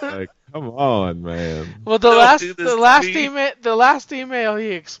 like, come on, man. Well, the Don't do this to me. last email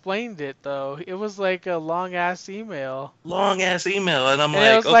he explained it though. It was like a long ass email. Long ass email. And I'm And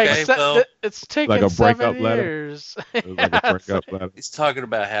it like, was like okay, well, it's taken Like a 7 breakup letter? years. It was like a breakup letter. he's talking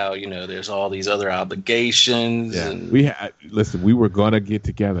about how, there's all these other obligations. Yeah, And we were gonna get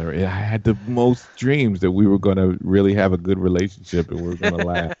together, and I had the most dreams that we were gonna really have a good relationship, and we were gonna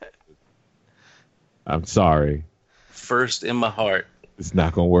laugh. I'm sorry, first in my heart. it's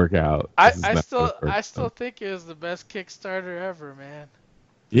not gonna work out. I This is not gonna work I still out. think it was the best Kickstarter ever, man.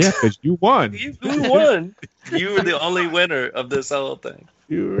 Yeah, because you won. You won. You were the only winner of this whole thing.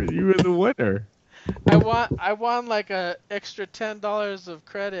 You were the winner. I won like a extra $10 of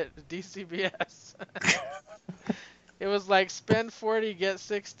credit at DCBS. It was like spend 40, get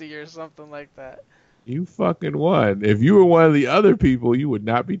 60 or something like that. You fucking won. If you were one of the other people, you would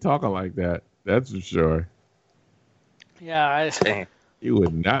not be talking like that. That's for sure. Yeah, Damn. You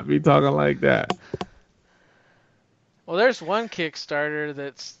would not be talking like that. well, there's one Kickstarter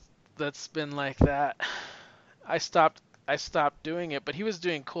that's been like that. I stopped doing it, but he was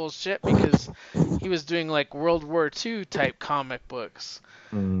doing cool shit because he was doing like World War II type comic books.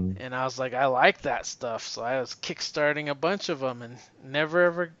 Mm. And I was like, I like that stuff, so I was kickstarting a bunch of them and never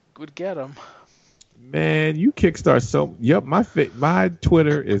ever would get them. Man, you kickstart so. Yep, my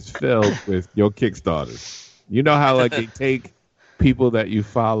Twitter is filled with your Kickstarters. You know how like they take people that you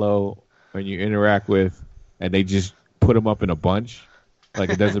follow and you interact with, and they just put them up in a bunch.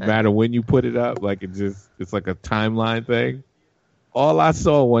 Like it doesn't matter when you put it up. Like it's like a timeline thing. all I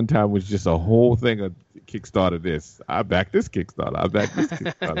saw one time was just a whole thing of Kickstarter this. I back this Kickstarter. I back this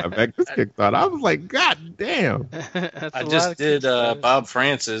Kickstarter. I back this Kickstarter. I was like, God damn. I just did Bob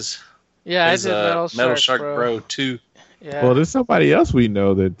Francis. Yeah, I his, did Metal Shark Bro 2. Yeah. Well, there's somebody else we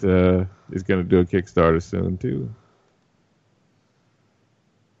know that is going to do a Kickstarter soon, too.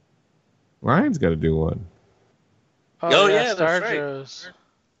 Ryan's going to do one. Oh, yeah, Star that's right. Joe's.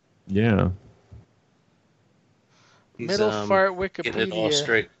 Yeah. He's, Middle fart getting it all Wikipedia.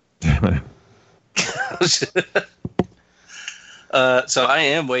 straight. So I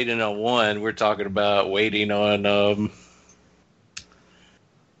am waiting on one. We're talking about waiting on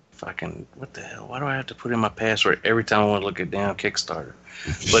what the hell? Why do I have to put in my password every time I want to look at damn Kickstarter?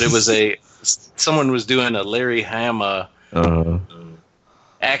 But it was someone was doing a Larry Hama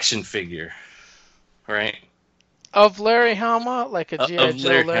action figure, right? Of Larry Hama, like a G.I. Of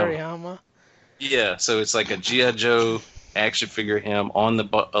Joe Larry Hama. Yeah, so it's like a G.I. Joe action figure him on the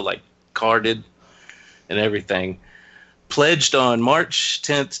like carded and everything. Pledged on March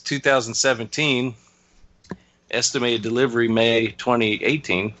 10th, 2017. Estimated delivery May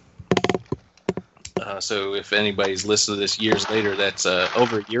 2018. So if anybody's listened to this years later, that's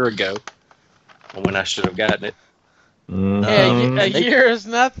over a year ago when I should have gotten it. Hey, a year is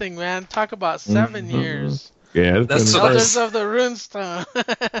nothing, man. Talk about 7 years. Yeah, That's been, what Elders of the Runestone.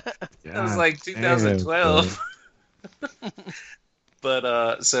 that was like 2012.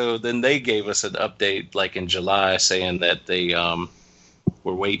 But so then they gave us an update like in July saying that they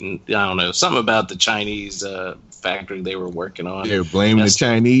were waiting. I don't know, something about the Chinese factory they were working on. They're blaming the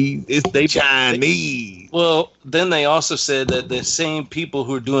Chinese. It's the Chinese. Well, then they also said that the same people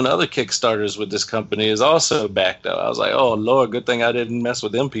who are doing other Kickstarters with this company is also backed up. I was like, oh Lord, good thing I didn't mess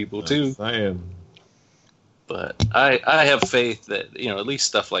with them people too. I am. But I have faith that, at least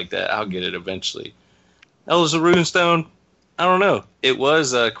stuff like that, I'll get it eventually. Elders of Runestone, I don't know. It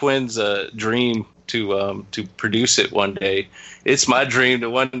was Quinn's dream to produce it one day. It's my dream to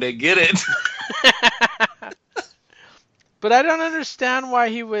one day get it. But I don't understand why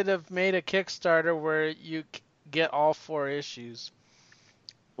he would have made a Kickstarter where you get all 4 issues.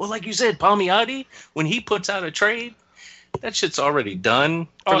 Well, like you said, Palmiotti, when he puts out a trade, that shit's already done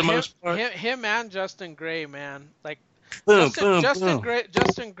for the most part. Him and Justin Gray, man. Like Boom,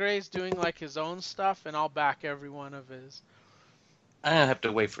 Justin Gray's doing like his own stuff, and I'll back every one of his. I don't have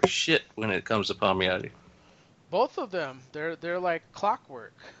to wait for shit when it comes to Palmiotti. Both of them, they're like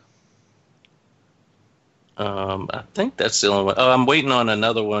clockwork. I think that's the only one. Oh, I'm waiting on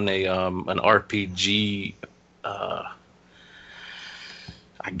another one, an RPG.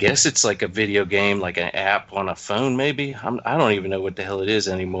 I guess it's like a video game, like an app on a phone, maybe. I don't even know what the hell it is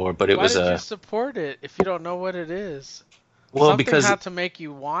anymore. But Why did you support it if you don't know what it is? Well, Something because had to make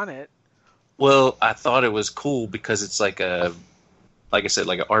you want it. Well, I thought it was cool because it's like I said,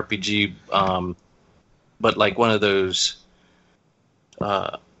 like an RPG, but like one of those,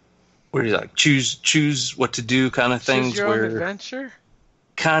 where you like choose what to do kind of things. Choose your own adventure.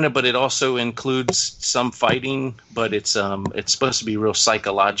 Kind of, but it also includes some fighting. But it's supposed to be real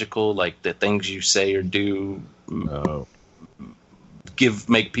psychological, like the things you say or do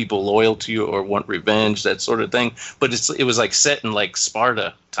make people loyal to you or want revenge, that sort of thing. But it was like set in like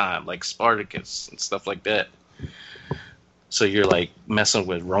Sparta time, like Spartacus and stuff like that. So you're like messing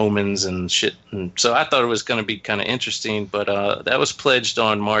with Romans and shit. And so I thought it was going to be kind of interesting, but that was pledged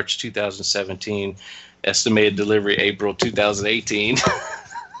on March 2017. Estimated delivery April 2018.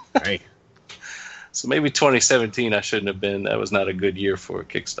 Right. So maybe 2017 I shouldn't have been. That was not a good year for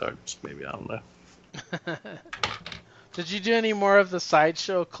Kickstarters. Maybe, I don't know. Did you do any more of the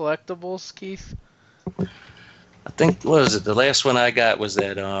Sideshow collectibles, Keith? I think, what was it? The last one I got was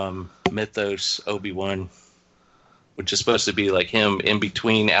that Mythos Obi-Wan, which is supposed to be like him in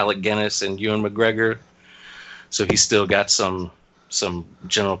between Alec Guinness and Ewan McGregor. So he's still got some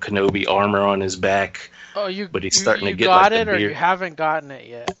General Kenobi armor on his back. Oh, but he's starting to get got like it, or you haven't gotten it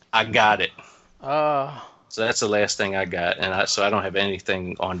yet? I got it. Oh. So that's the last thing I got, and I don't have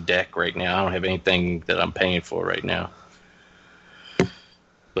anything on deck right now. I don't have anything that I'm paying for right now.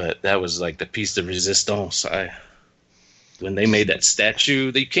 But that was like the piece de resistance. When they made that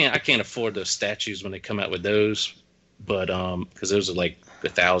statue, I can't afford those statues when they come out with those, but because those are like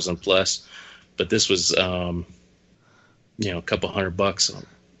 $1,000+. But this was a couple $100.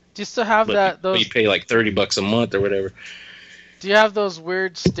 Do you still have those? You pay like $30 a month or whatever. Do you have those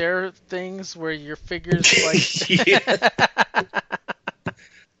weird stair things where your figures like? Yeah.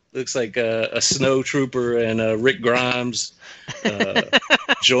 Looks like a snow trooper and Rick Grimes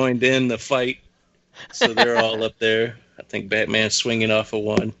joined in the fight, so they're all up there. I think Batman's swinging off of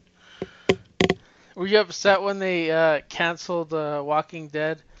one. Were you upset when they canceled Walking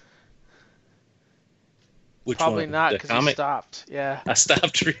Dead? Which Probably one? not, The because you comic? stopped. Yeah. I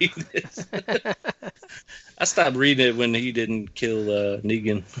stopped reading it. I stopped reading it when he didn't kill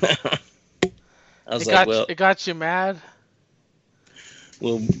Negan. I was like, well, It got you mad.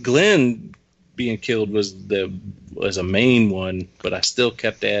 Glenn being killed was a main one, but I still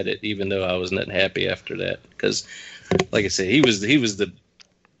kept at it, even though I was not happy after that. Because, like I said, he was the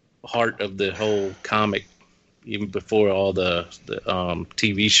heart of the whole comic, even before all the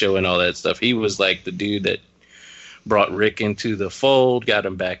TV show and all that stuff. He was like the dude that brought Rick into the fold, got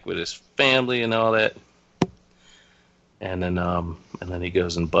him back with his family and all that. And then he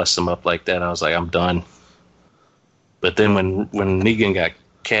goes and busts him up like that. I was like, I'm done. But then when Negan got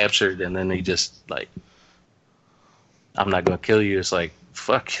captured, and then he just like, I'm not gonna kill you. It's like,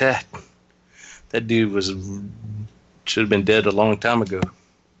 fuck that. That dude should have been dead a long time ago.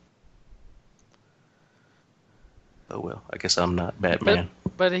 Oh well, I guess I'm not Batman.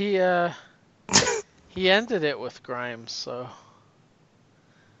 But he ended it with Grimes, so.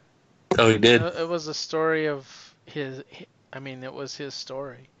 Oh, he did. It was a story of his. I mean, it was his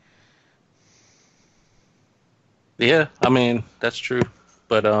story. Yeah, I mean that's true,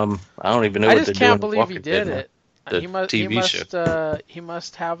 but I don't even know I what just they're can't doing. believe he did it. The TV show. He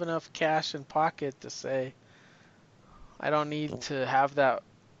must have enough cash in pocket to say, I don't need to have that.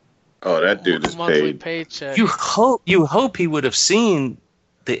 Oh, that dude is monthly paid. Paycheck. You hope he would have seen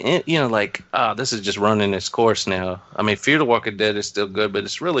the end, like, this is just running its course now. I mean, Fear the Walking Dead is still good, but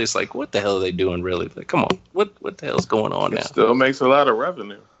it's like, what the hell are they doing really? Like, come on, what the hell's going on now? It still makes a lot of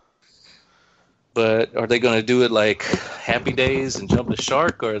revenue. But are they going to do it like Happy Days and jump the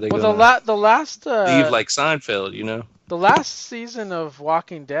shark, or are they going to the last leave like Seinfeld? The last season of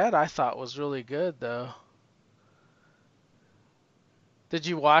Walking Dead I thought was really good though. Did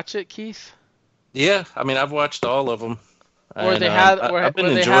you watch it, Keith? Yeah, I mean I've watched all of them. Where they had all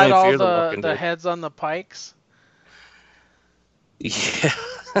the heads on the pikes. Yeah,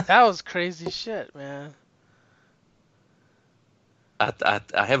 that was crazy shit, man. I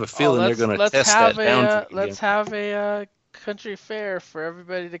have a feeling they're going to test that boundary. Let's have a country fair for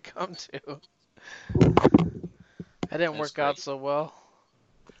everybody to come to. That didn't work out so well.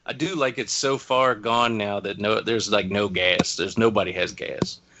 I do like it's so far gone now that there's like no gas. Nobody has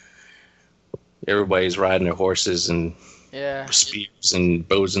gas. Everybody's riding their horses and spears and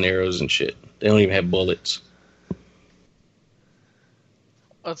bows and arrows and shit. They don't even have bullets.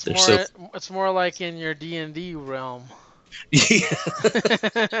 It's more like in your D&D realm. Yeah.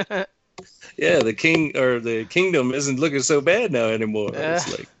 Yeah, the king or the kingdom isn't looking so bad now anymore. Yeah.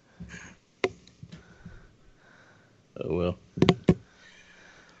 It's like, oh well.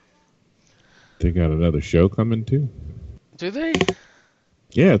 They got another show coming too. Do they?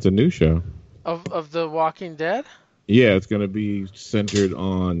 Yeah, it's a new show. Of The Walking Dead? Yeah, it's gonna be centered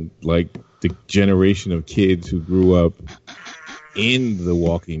on like the generation of kids who grew up in the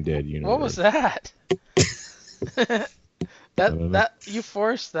Walking Dead universe. What was that? that you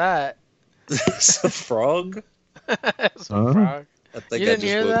forced that. It's a frog. It's a frog. I think I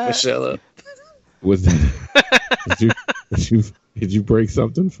just woke Michelle up. Was that? Did you break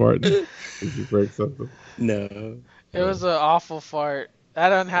something, farting? Did you break something? No. It was an awful fart. That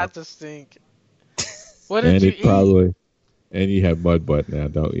don't have to stink. What did you eat? And you have mud butt now,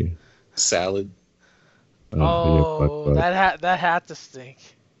 don't you? Salad. Oh, that had to stink.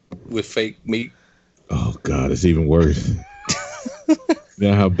 With fake meat. Oh God, it's even worse. You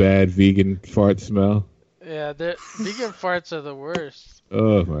know how bad vegan farts smell? Yeah, vegan farts are the worst.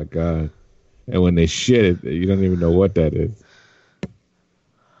 Oh my God. And when they shit it, you don't even know what that is.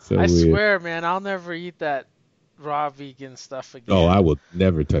 So I swear, man, I'll never eat that raw vegan stuff again. Oh, I will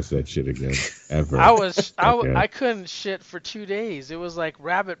never touch that shit again, ever. I couldn't shit for 2 days. It was like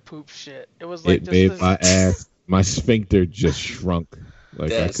rabbit poop shit. It was like my sphincter just shrunk.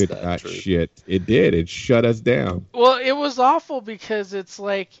 Like I could not shit. It did. It shut us down. Well, it was awful because it's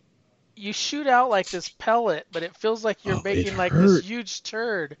like you shoot out like this pellet, but it feels like you're making like this huge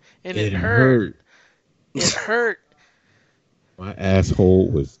turd, and it hurt. It hurt. My asshole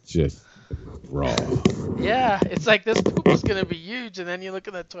was just raw. Yeah, it's like this poop is gonna be huge, and then you look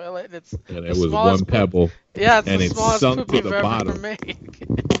in the toilet, and it was one pebble. Yeah, it's and the smallest sunk poop to you've the ever bottom. made.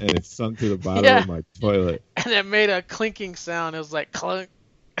 And it sunk to the bottom of my toilet. And it made a clinking sound. It was like clunk.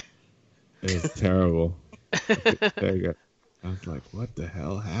 It was terrible. I was like, what the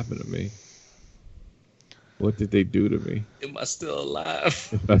hell happened to me? What did they do to me? Am I still alive?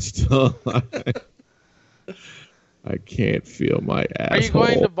 Am I still alive? I can't feel my asshole. Are you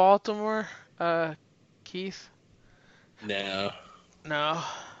going to Baltimore, Keith? No. No.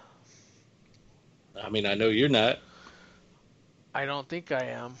 I mean, I know you're not. I don't think I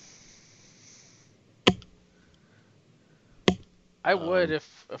am. I would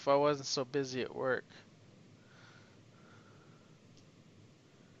if I wasn't so busy at work.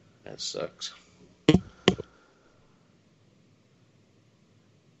 That sucks.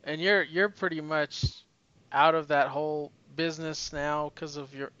 And you're pretty much out of that whole business now because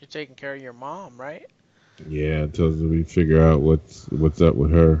of you're taking care of your mom, right? Yeah, until we figure out what's up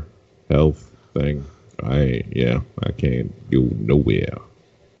with her health thing. I can't go nowhere.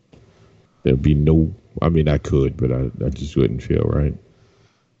 There'd be no. I mean, I could, but I just wouldn't feel right.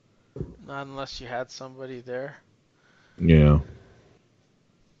 Not unless you had somebody there. Yeah.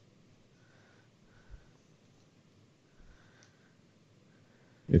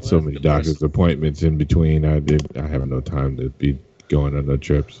 It's so many doctor's appointments in between. I have no time to be going on no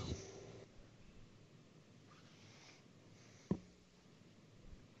trips.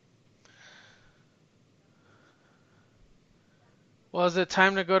 Well, is it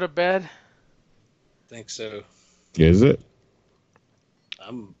time to go to bed? I think so. Is it?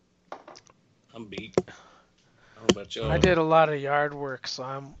 I'm beat. I don't know about y'all. I did a lot of yard work, so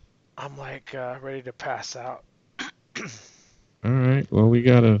I'm like ready to pass out. All right. Well, we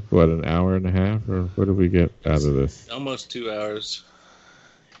got an hour and a half, or what do we get out of this? Almost 2 hours.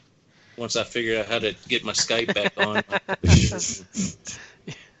 Once I figure out how to get my Skype back on.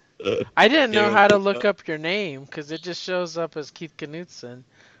 I didn't know how to look up your name because it just shows up as Keith Knutson.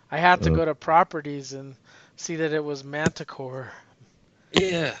 I had to go to properties and see that it was Manticore.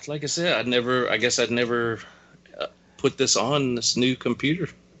 Yeah, like I said, I guess I'd never put this on this new computer.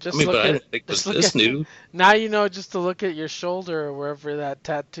 Just but I didn't think it was this new. Now you know just to look at your shoulder or wherever that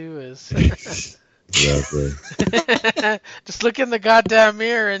tattoo is. Exactly. Just look in the goddamn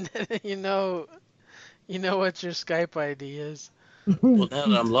mirror and you know what your Skype ID is. Well, now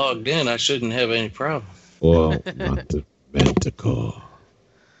that I'm logged in, I shouldn't have any problem. Well, not the Manticore.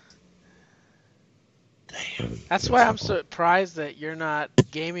 Damn. That's why I'm surprised that you're not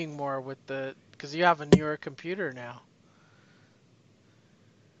gaming more because you have a newer computer now.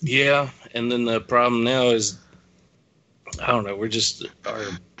 Yeah, and then the problem now is, I don't know, our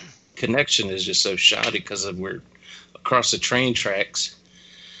connection is just so shoddy because we're across the train tracks.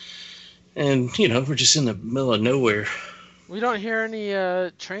 And, we're just in the middle of nowhere. We don't hear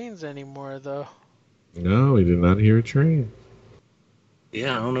any trains anymore, though. No, we did not hear a train.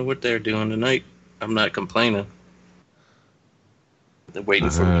 Yeah, I don't know what they're doing tonight. I'm not complaining. They're waiting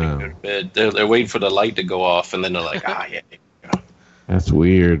for me to go to bed. They're waiting for the light to go off, and then they're like, yeah. That's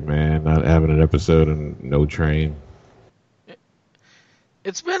weird, man. Not having an episode and no train.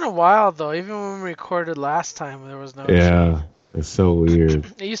 It's been a while, though. Even when we recorded last time, there was no train. Yeah, it's so weird.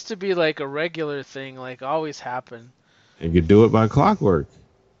 It used to be like a regular thing, like always happen. You could do it by clockwork.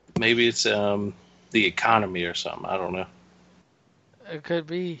 Maybe it's the economy or something. I don't know. It could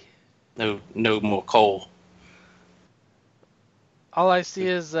be. No more coal. All I see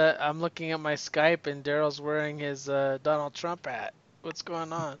is that I'm looking at my Skype and Daryl's wearing his Donald Trump hat. What's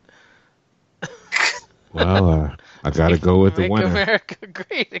going on? Well, I gotta go with the winner. Make America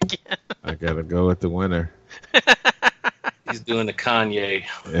great again. I gotta go with the winner. He's doing the Kanye.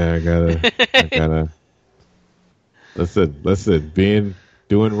 Yeah, I gotta. Listen.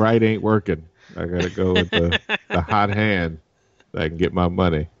 Doing right ain't working. I gotta go with the hot hand so I can get my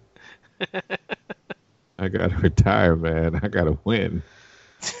money. I gotta retire, man. I gotta win.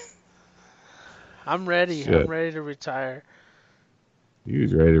 I'm ready. Shit. I'm ready to retire. You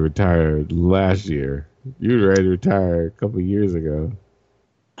was ready to retire last year. You were ready to retire a couple of years ago.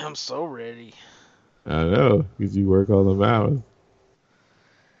 I'm so ready. I know, because you work all them hours.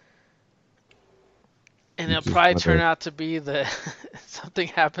 And it'll probably turn out to be that something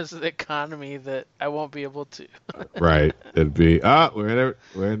happens to the economy that I won't be able to. Right. It'd be, we're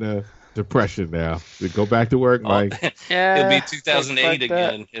in a depression now. We go back to work, Mike. Yeah, it'll be 2008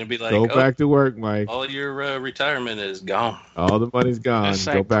 again. It'll be like, go back to work, Mike. All your retirement is gone. All the money's gone. It's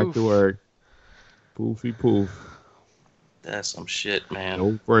Go like back poof. to work. Poofy poof. That's some shit, man.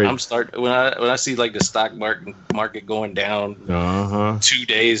 No break. I'm when I see like the stock market going down 2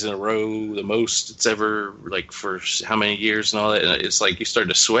 days in a row, the most it's ever like for how many years and all that. And it's like you start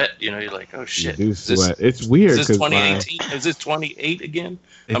to sweat. You're like, oh shit. You do sweat. It's weird. Is this 2018? Is this 28 again?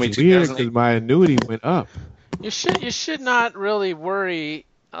 It's weird because my annuity went up. You should not really worry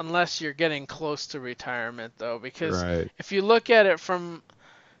unless you're getting close to retirement, though, because if you look at it from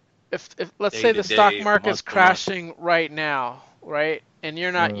if let's say the stock market's crashing right now, right, and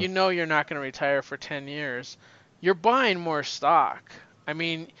you're not you're not going to retire for 10 years, you're buying more stock. I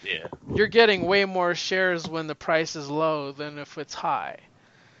mean, you're getting way more shares when the price is low than if it's high.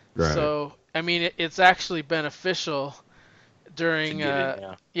 Right. So I mean, it's actually beneficial during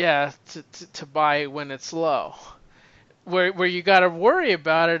to buy when it's low. Where you got to worry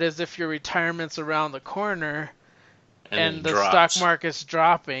about it is if your retirement's around the corner and the stock market's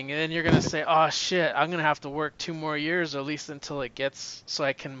dropping, and then you're gonna say, "Oh shit, I'm gonna have to work 2 more years, or at least until it gets so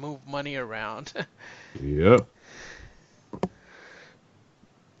I can move money around." Yep.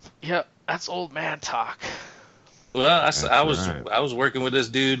 Yep, that's old man talk. Well, I was working with this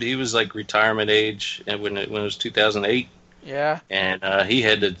dude. He was like retirement age, and when it was 2008. Yeah. And he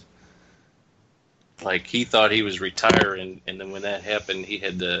had to, like, he thought he was retiring, and then when that happened,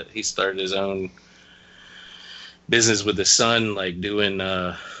 he started his own business with his son, like doing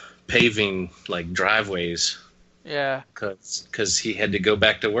paving like driveways. Yeah. Because he had to go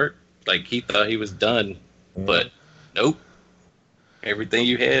back to work. Like, he thought he was done, but nope. Everything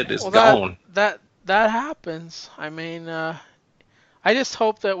you had is gone. That happens. I mean, I just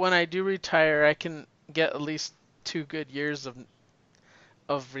hope that when I do retire, I can get at least 2 good years of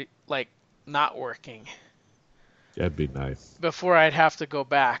not working. That'd be nice. Before I'd have to go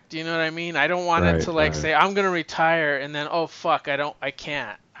back. Do you know what I mean? I don't want it to say I'm gonna retire and then oh fuck I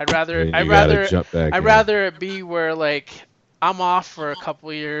can't. I'd rather it be where like I'm off for a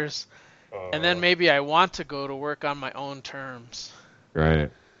couple years and then maybe I want to go to work on my own terms.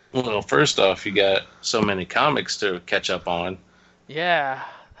 Right. Well, first off, you got so many comics to catch up on. Yeah.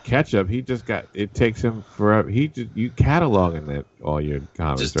 Catch up. He just got. It takes him forever. You cataloging that all your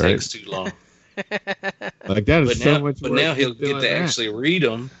comics. Just right? takes too long. Like that is so much. But now he'll get to actually read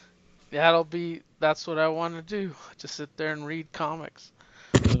them. That's what I want to do. Just sit there and read comics.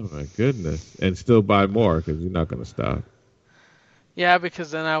 Oh my goodness! And still buy more because you're not going to stop. Yeah,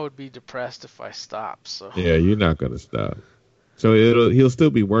 because then I would be depressed if I stopped. So. Yeah, you're not going to stop. So he'll still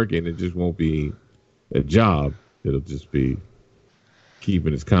be working. It just won't be a job. It'll just be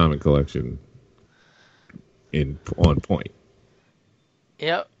keeping his comic collection on point.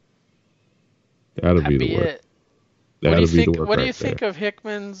 Yep. That'll be the work. It. What do you think of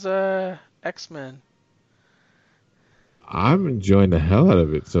Hickman's X-Men? I'm enjoying the hell out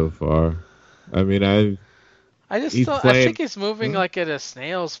of it so far. I mean, I think he's moving like at a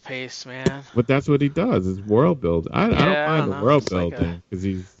snail's pace, man. But that's what he does. Is world build. I don't mind the world building because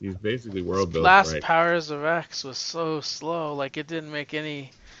he's basically world building. Last Powers of X was so slow. Like it didn't make any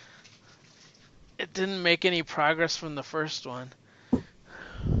progress from the first one.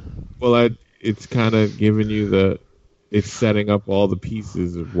 Well, it's kind of giving you it's setting up all the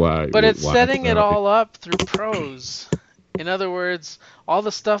pieces of why. But it's setting it all up through prose. In other words, all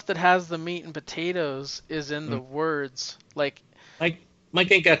the stuff that has the meat and potatoes is in the words. Like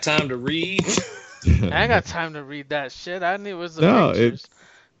Mike ain't got time to read. I ain't got time to read that shit. I knew it was the pictures.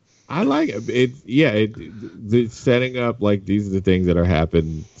 I like it. It's setting up like these are the things that are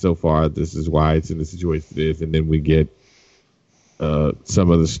happening so far. This is why it's in the situation it is, and then we get some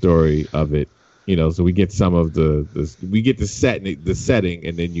of the story of it. You know, so we get some of the setting,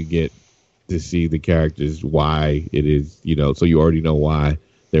 and then you get to see the characters why it is. You know, so you already know why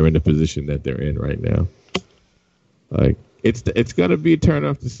they're in the position that they're in right now. Like it's gonna be a turn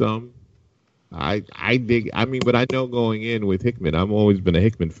off to some. I dig. I mean, but I know going in with Hickman, I've always been a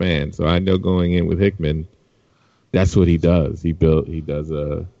Hickman fan, so I know going in with Hickman, that's what he does. He does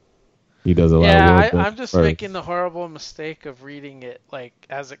a lot. Yeah, I'm just making the horrible mistake of reading it like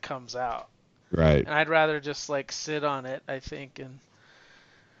as it comes out. Right. And I'd rather just like sit on it, I think, and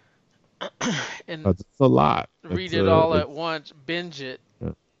it's a lot. Read it all at once, binge it.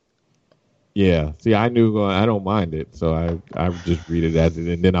 Yeah. See, I don't mind it, so I just read it as it,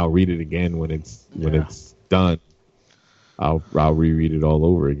 and then I'll read it again when it's done. I'll reread it all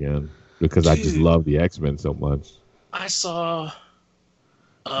over again because I just love the X-Men so much. I saw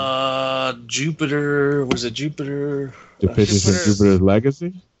Jupiter. Was it Jupiter? Jupiter's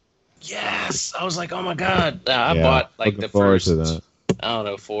Legacy? Yes. I was like, oh my god! I bought like the first, I don't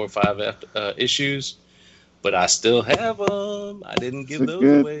know, 4 or 5 issues. But I still have them. I didn't give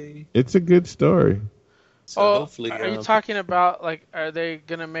those away. It's a good story. So hopefully, are you talking about like, are they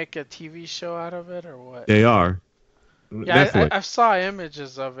gonna make a TV show out of it or what? They are. Yeah, I saw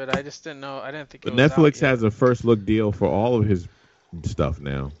images of it. I just didn't know. I didn't think. But Netflix has a first look deal for all of his stuff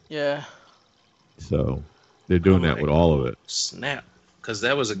now. Yeah. So they're doing that with all of it. Snap! Because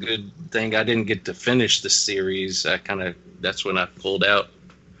that was a good thing. I didn't get to finish the series. That's when I pulled out.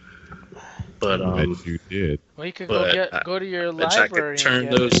 But you did. Well, you could go to your library. I could turn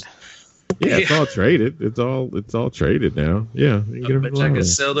those. Yeah, it's all traded. It's all traded now. Yeah, you I bet you I could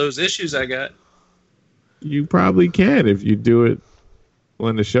sell those issues I got. You probably can if you do it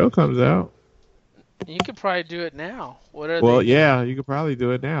when the show comes out. You could probably do it now. What are Well, they? yeah, you could probably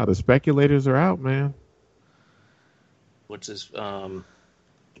do it now. The speculators are out, man. What's this? Yeah,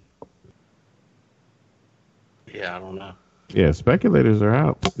 I don't know. Yeah, speculators are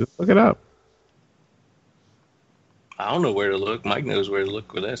out. Just look it up. I don't know where to look. Mike knows where to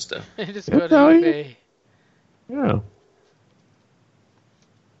look with that stuff. Just I'll go to tell you. eBay. Yeah.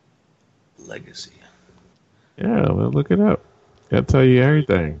 Legacy. Yeah, well, look it up. I'll tell you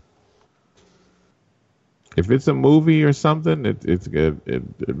everything. If it's a movie or something, it's good.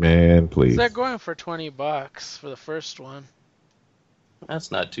 Man, please. They're going for $20 for the first one.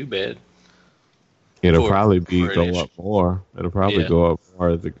 That's not too bad. It'll for- probably for an go issue. up more. It'll probably Yeah. go up more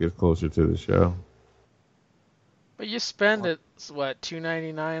as it gets closer to the show. But you spend it what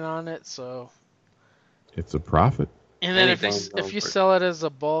 $2.99 on it, so. It's a profit. And then if Anything's you going for it. sell it as a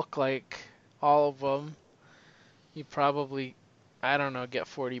bulk, like all of them, you probably, I don't know, get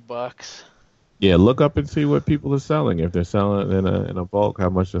 $40. Yeah, look up and see what people are selling. If they're selling it in a bulk, how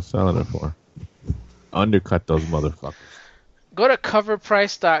much they're selling it for. Undercut those motherfuckers. Go to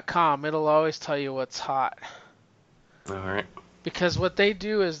coverprice.com. It'll always tell you what's hot. All right. Because what they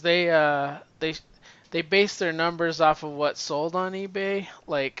do is they base their numbers off of what's sold on eBay,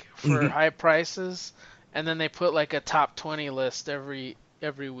 like for high prices, and then they put like a top 20 list every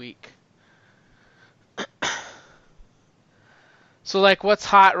week. So like what's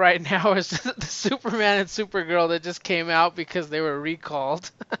hot right now is the Superman and Supergirl that just came out because they were recalled.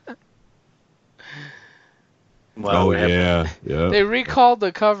 Well, Oh yeah, yeah, They recalled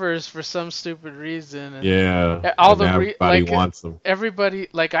the covers for some stupid reason. And yeah. all And the everybody like, wants them. everybody,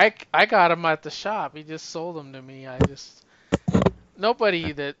 like I got them at the shop. He just sold them to me.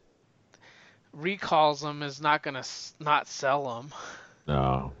 Nobody that recalls them is not gonna not sell them.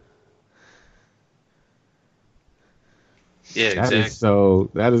 No, Yeah, that exactly.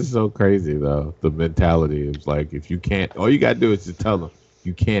 is so crazy though. The mentality is like if you can't, all you gotta do is just tell them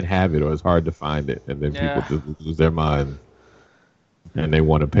you can't have it or it's hard to find it, and then Yeah. people just lose their mind and they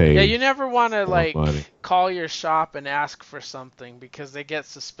want to pay. Yeah, you never want to more like money. call your shop and ask for something because they get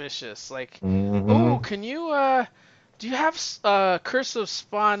suspicious. Like, Mhm. oh, can you do you have Curse of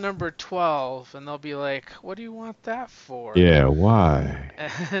Spawn number 12? And they'll be like, what do you want that for? Yeah, why?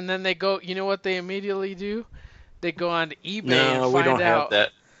 And then they go, you know what they immediately do? They go on eBay No, and we find don't out. have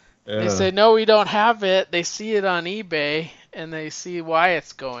that. They say, no, we don't have it. They see it on eBay, and they see why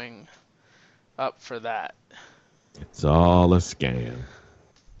it's going up for that. It's all a scam.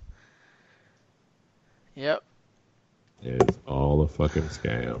 Yep. It's all a fucking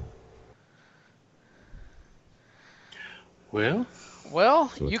scam. Well, Well,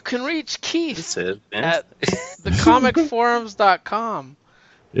 So- you can reach it Keith says, man. at thecomicforums.com.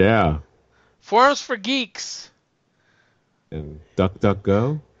 Yeah, Forums for Geeks. and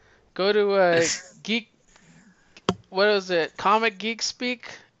DuckDuckGo. Go to Geek. What is it? Comic Geek Speak,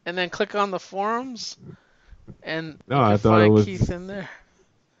 and then click on the forums, and No, you I can thought it find was- Keith in there.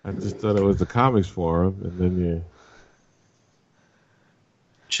 I just thought it was the comics forum, and then you.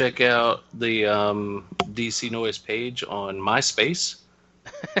 Check out the DC Noise page on MySpace.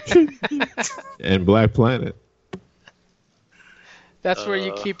 And Black Planet. That's where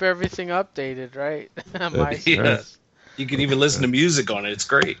you Uh, keep everything updated, right? That's Yeah. MySpace. You can even listen to music on it. It's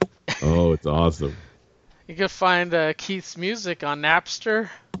great. Oh, it's awesome. You can find Keith's music on Napster.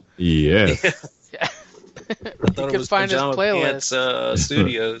 Yes. I thought You it can was find his Pajama playlist. Pants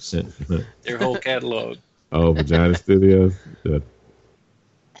Studios. Their whole catalog. Oh, Vagina Studios. Yeah.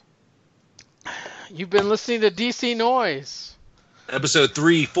 You've been listening to DC Noise. Episode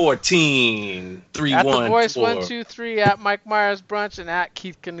 314. At the voice 314. 123 at Mike Myers Brunch and at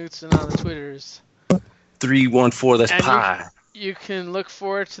Keith Knutson on the Twitters. 314. That's And pie. You can look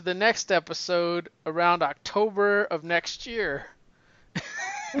forward to the next episode around October of next year.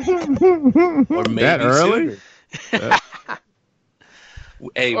 Or maybe That early? sooner.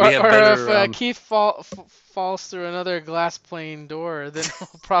 Hey, Or, we have or better. if Keith falls through another glass plane door, then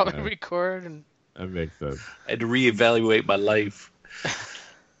we'll probably Yeah. record. And That makes sense. I had to reevaluate my life.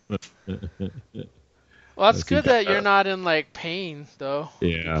 well, that's If you good got- that you're not in like pain though,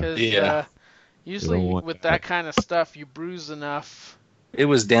 Yeah. because Yeah. usually want with that. that kind of stuff, you bruise enough. It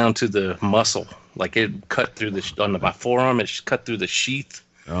was down to the muscle. Like it cut through my forearm. It cut through the sheath.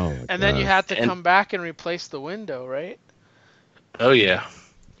 Oh, my And then you God. had to And- come back and replace the window, right? Oh yeah.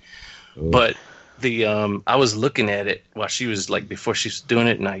 Oh. But the I was looking at it while she was like before she was doing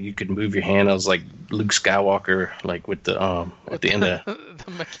it, and you could move your hand. I was like Luke Skywalker, like with the at the end of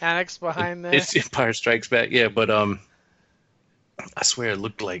the mechanics behind that. it's Empire Strikes Back. Yeah, but I swear it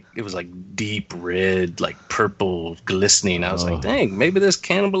looked like it was like deep red, like purple, glistening. I was Oh. like, dang, maybe there's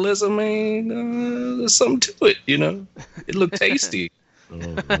cannibalism, man. There's something to it, you know? It looked tasty. Oh,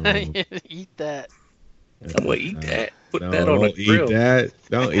 no. Eat that. I'm gonna eat that. Put No, that on a don't grill. eat that.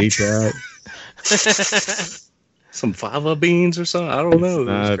 Don't eat that. Some fava beans or something. I don't know.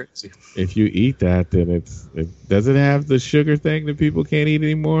 not- It was crazy. If you eat that, then does it have the sugar thing that people can't eat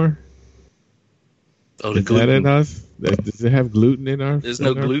anymore? Oh, the Is that in gluten. us? Does it have gluten in our? There's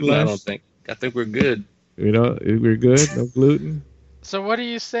no in our gluten, flesh? I don't think. I think we're good. We're good. No gluten. So what are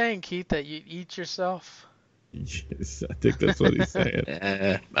you saying, Keith? That you eat yourself? Yes, I think that's what he's saying.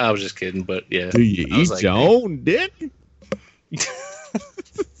 I was just kidding, but yeah. Do you I was eat like, your man. own dick?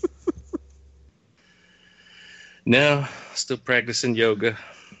 No, still practicing yoga.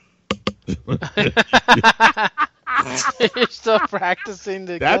 You're still practicing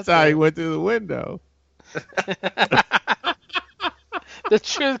to That's get how he there. went through the window. The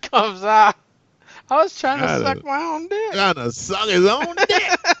truth comes out. I was trying to Got suck it. my own dick. Trying to suck his own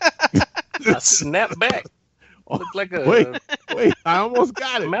dick. I snapped back. Looked like a Wait, I almost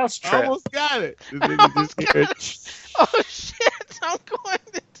got it. mouse I trap. almost got it. This nigga just heard, Oh shit! I'm going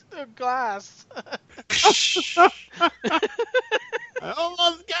into the glass. I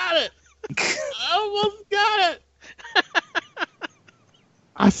almost got it. I almost got it.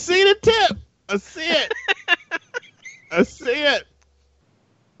 I see the tip. I see it. I see it.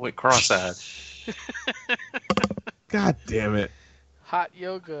 Wait, cross-eyed. God damn it. Hot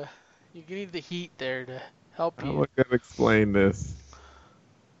yoga. You need the heat there to help How am you. I gonna explain this?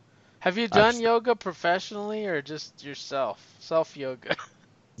 Have you done yoga professionally or just yourself? Self yoga.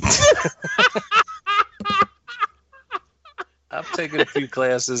 I've taken a few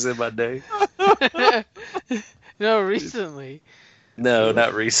classes in my day. No, recently. No,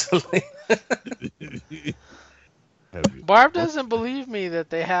 not recently. Barb doesn't believe me that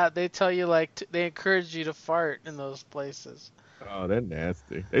they tell you they encourage you to fart in those places. Oh, they're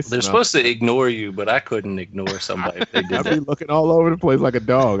nasty. They're smell. supposed to ignore you, but I couldn't ignore somebody if they did I'd be that. looking all over the place like a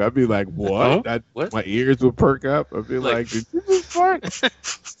dog. I'd be like, what? Huh? What? My ears would perk up. I'd be like, did you just fart?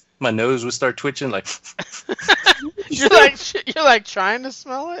 My nose would start twitching like, You're like trying to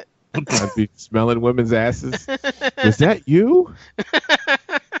smell it. I'd be smelling women's asses. Was that you?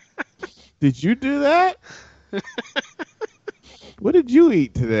 Did you do that? What did you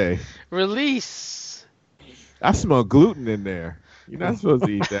eat today? Release. I smell gluten in there. You're not supposed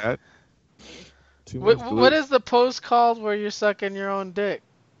to eat that. Too much What gluten. is the pose called where you're sucking your own dick?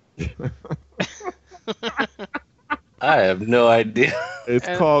 I have no idea. It's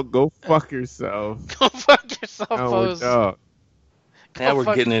And- called Go Fuck Yourself. Go fuck yourself Oh, we're pose. dog. Go Now we're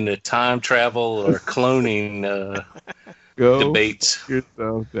fuck- getting into time travel or cloning Go debates. fuck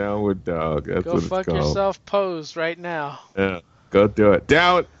yourself, downward dog. That's Go what it's fuck called. yourself pose right now. Yeah. Go do it.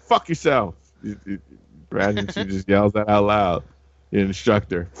 Down. Fuck yourself. Imagine she just yells that out loud. Your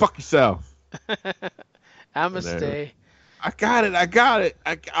instructor. Fuck yourself. Namaste. I got it.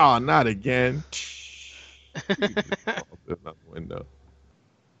 Oh, not again. Out the window.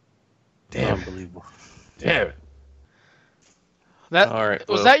 Damn. Unbelievable. Damn it. That All right.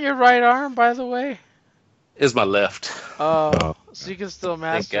 was well, that your right arm, by the way? is my left. Oh, Oh. so you can still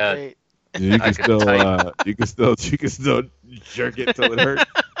Thank God. masturbate. You I can can still type. you can still jerk it till it hurts.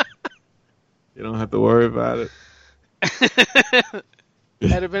 You don't have to worry about it.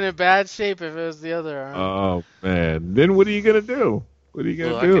 I'd have been in bad shape if it was the other arm. Oh man. Then what are you gonna do? What are you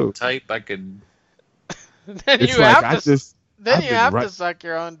gonna Well, do? I could type. I could. Then It's you like have I to. just Then I've you been have right- to suck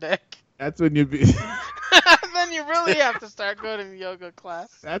your own dick. that's when you be Then you really have to start going to yoga class.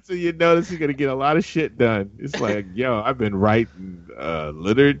 that's when you notice you're gonna get a lot of shit done. It's like, yo, I've been writing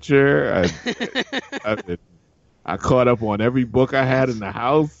literature. I caught up on every book I had in the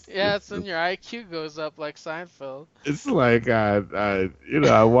house. Yeah, it's when your IQ goes up like Seinfeld. It's like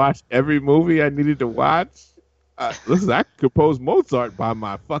I watched every movie I needed to watch. Listen, I composed Mozart by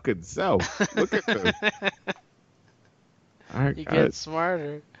my fucking self. Look at this. You get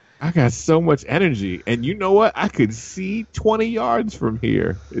smarter. I got so much energy, and you know what? I could see 20 yards from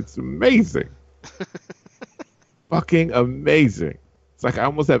here. It's amazing. Fucking amazing. It's like I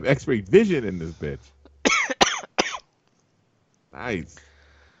almost have X-ray vision in this bitch. Nice.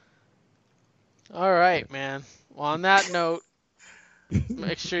 All right, man. Well, on that note,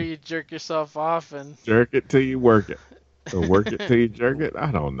 make sure you jerk yourself off and Jerk it till you work it. Or work it till you jerk it?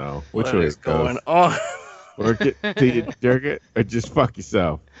 I don't know. Which What way is it goes. going on? Work it till you jerk it, or just fuck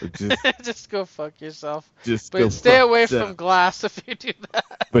yourself. Or just go fuck yourself. just But go stay fuck away yourself. from glass if you do that.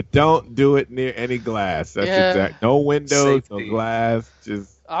 But don't do it near any glass. That's Yeah. exact. No windows, no Safety. glass.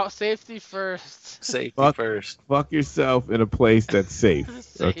 Just Oh, safety first. Safety first. Fuck yourself in a place that's safe.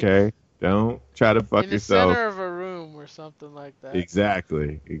 Safe. Okay? Don't try to fuck In the yourself. center of a room or something like that.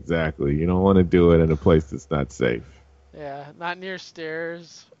 Exactly. You don't want to do it in a place that's not safe. Yeah, not near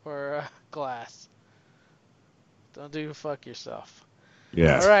stairs or glass. Don't fuck yourself.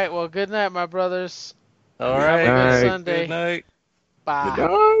 Yeah. All right, well, good night, my brothers. All Have right. a good Alright. Sunday. Good night. Bye.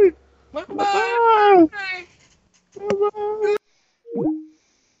 Good night. Bye-bye. Bye-bye. Bye-bye.